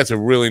 I think that's a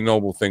really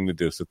noble thing to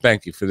do. So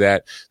thank you for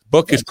that. The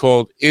book is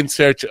called In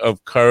Search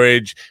of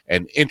Courage,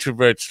 an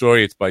Introvert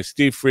Story. It's by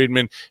Steve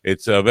Friedman.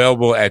 It's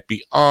available at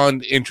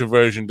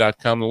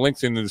beyondintroversion.com. The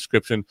link's in the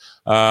description.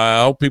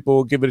 I hope people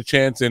will give it a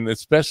chance, and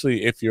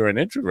especially if you're an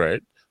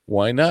introvert,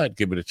 why not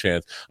give it a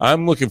chance?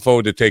 I'm looking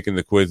forward to taking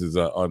the quizzes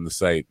on the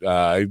site.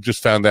 I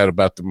just found out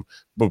about them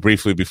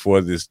briefly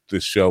before this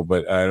show,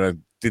 but I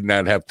did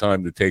not have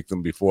time to take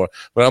them before.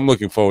 But I'm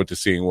looking forward to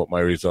seeing what my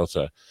results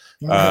are.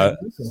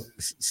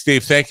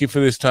 Steve, thank you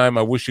for this time.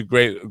 I wish you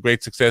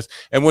great success.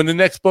 And when the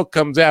next book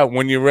comes out,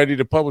 when you're ready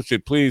to publish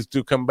it, please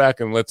do come back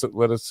and let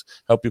us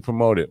help you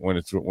promote it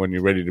when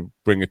you're ready to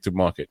bring it to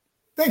market.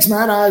 Thanks,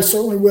 Matt. I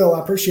certainly will. I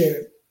appreciate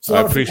it.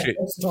 I appreciate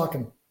Thanks for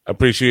talking.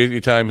 Appreciate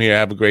your time here.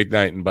 Have a great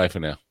night, and bye for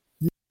now.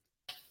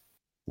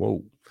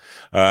 Whoa.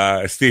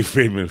 Steve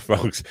Friedman,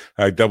 folks.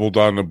 I doubled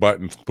on the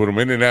buttons, put them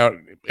in and out.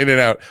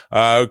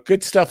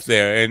 Good stuff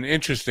there, and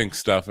interesting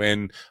stuff.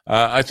 And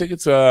I think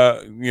it's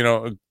a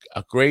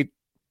great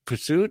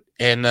pursuit,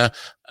 and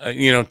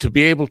to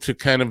be able to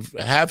kind of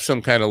have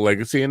some kind of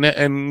legacy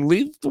and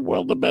leave the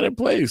world a better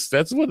place.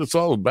 That's what it's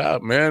all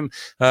about, man.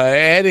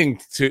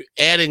 Adding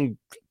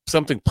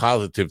something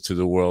positive to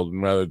the world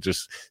and rather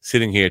just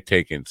sitting here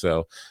taking.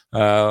 So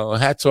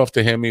hats off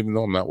to him, even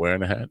though I'm not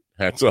wearing a hat.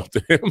 Hats off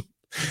to him.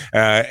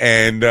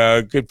 And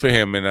good for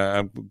him. And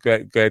I'm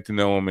glad to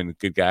know him, and a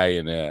good guy,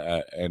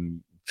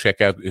 and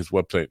check out his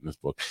website in this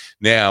book.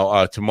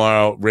 Now,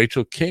 tomorrow,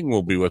 Rachel King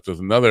will be with us,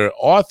 another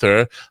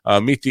author.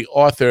 Meet the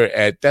author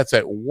that's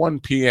at 1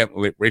 p.m.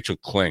 Rachel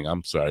Kling,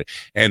 I'm sorry.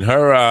 And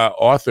her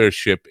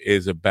authorship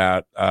is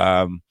about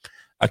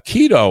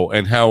Aikido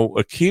and how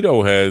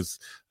Aikido has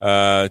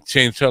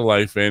changed her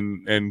life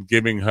and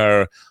giving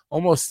her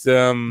almost,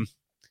 I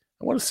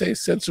want to say, a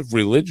sense of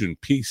religion,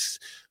 peace,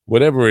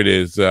 whatever it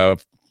is,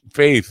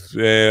 faith,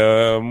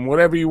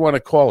 whatever you want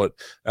to call it,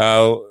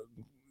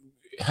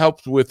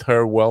 helped with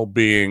her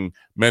well-being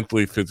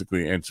mentally,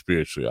 physically, and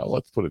spiritually.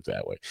 Let's put it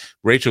that way.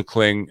 Rachel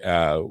Kling,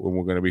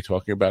 we're going to be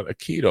talking about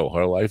Aikido,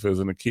 her life as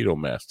an Aikido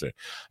master.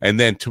 And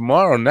then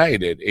tomorrow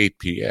night at 8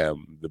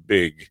 p.m., the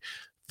big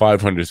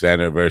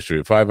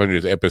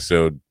 500th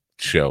episode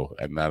show,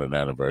 and not an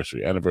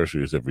anniversary.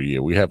 Anniversary is every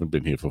year. We haven't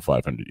been here for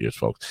 500 years,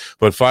 folks.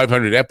 But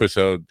 500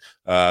 episode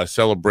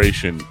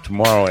celebration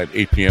tomorrow at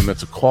 8 p.m.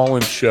 That's a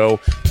call-in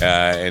show,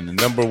 and the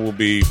number will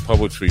be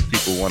published for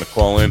people who want to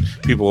call in.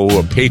 People who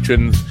are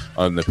patrons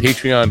on the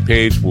Patreon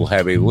page will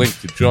have a link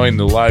to join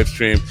the live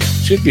stream.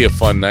 Should be a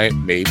fun night,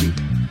 maybe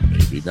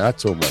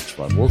not so much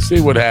fun. We'll see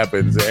what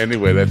happens.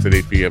 Anyway, that's at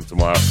 8 p.m.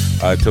 tomorrow.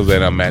 Until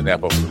then, I'm Matt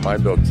Napa from the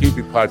Mind Dog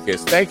TV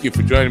podcast. Thank you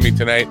for joining me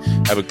tonight.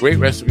 Have a great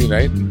rest of your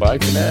night, and bye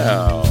for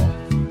now.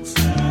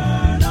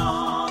 Turn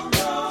on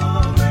the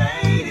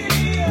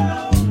radio.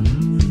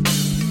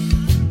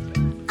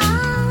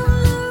 All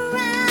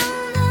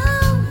around the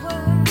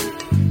world.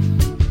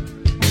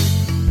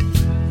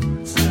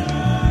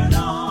 Turn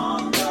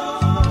on the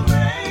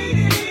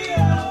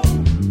radio.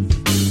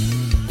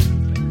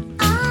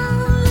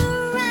 All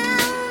around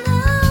the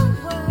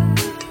world.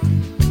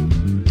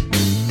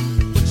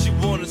 What you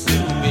wanna do,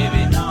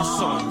 baby?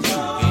 It's on you,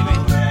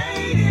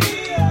 baby.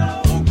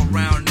 Walk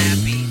around that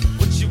beat.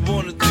 What you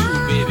wanna do,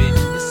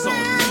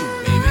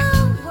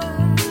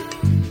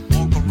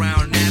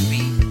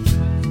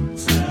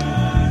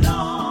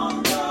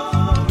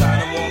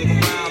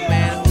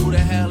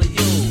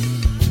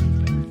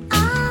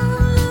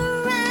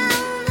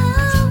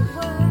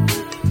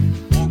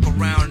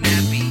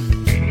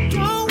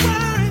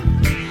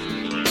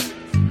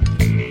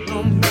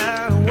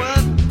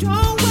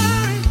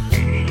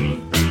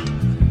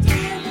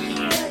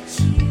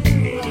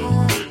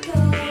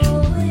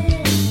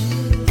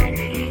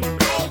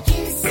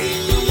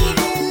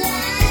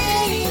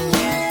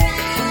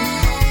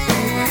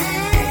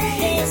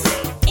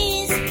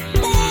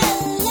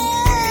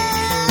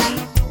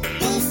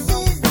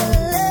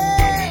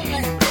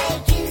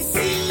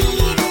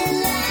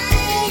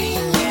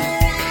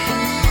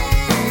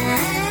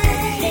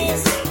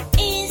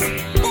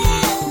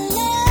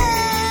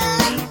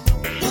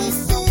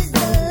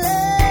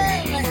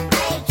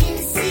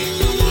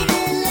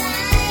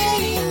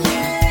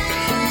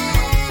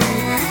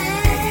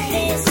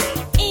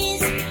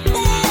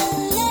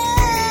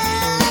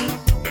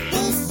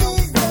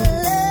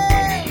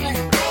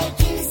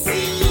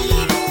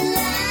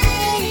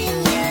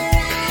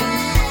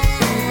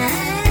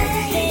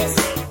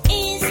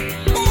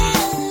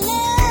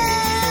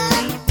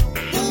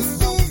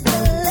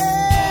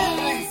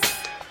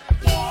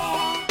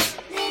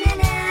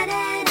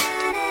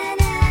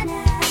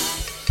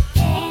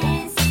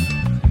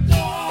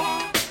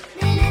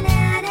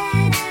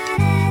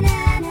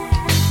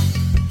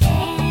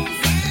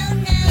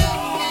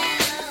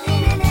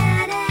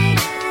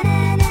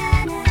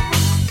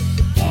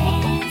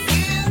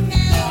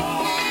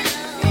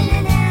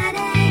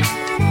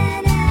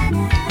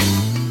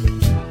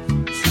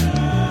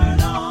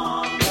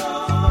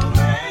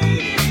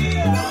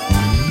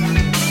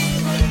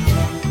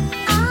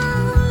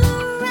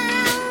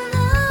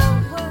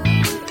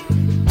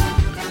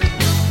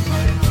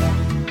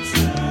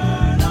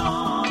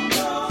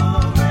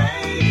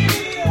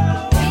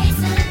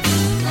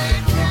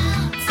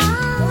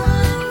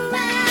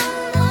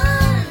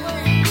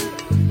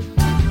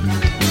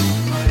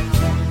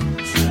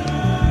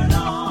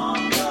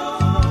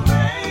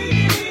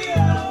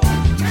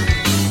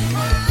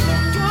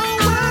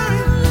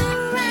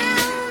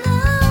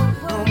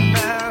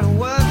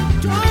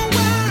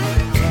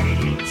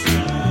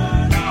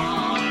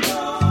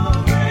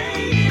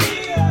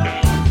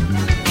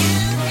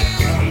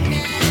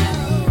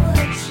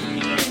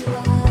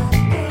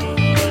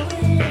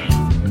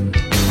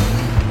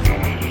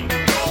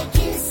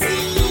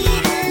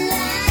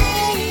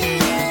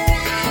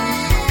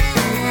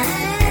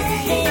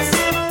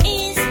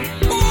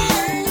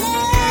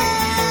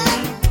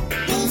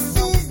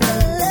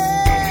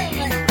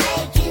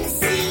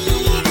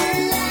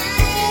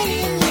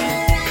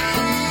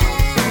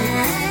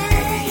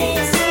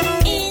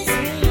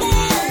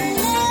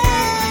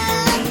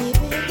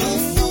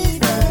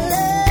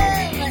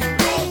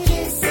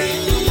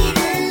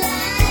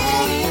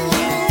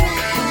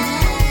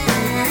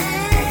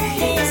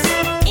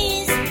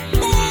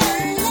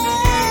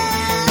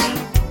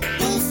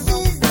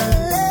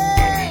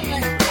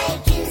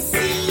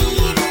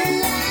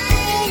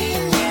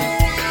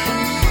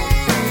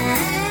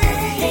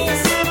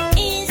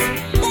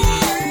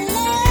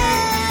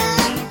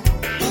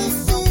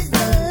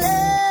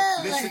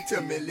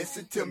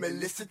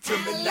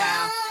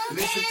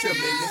 Listen to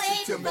me,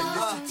 listen to me,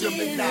 listen to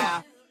me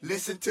now.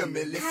 Listen to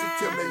me, listen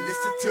to me,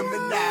 listen to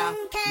me now.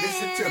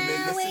 Listen to me,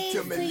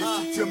 listen to me,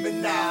 listen to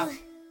me now.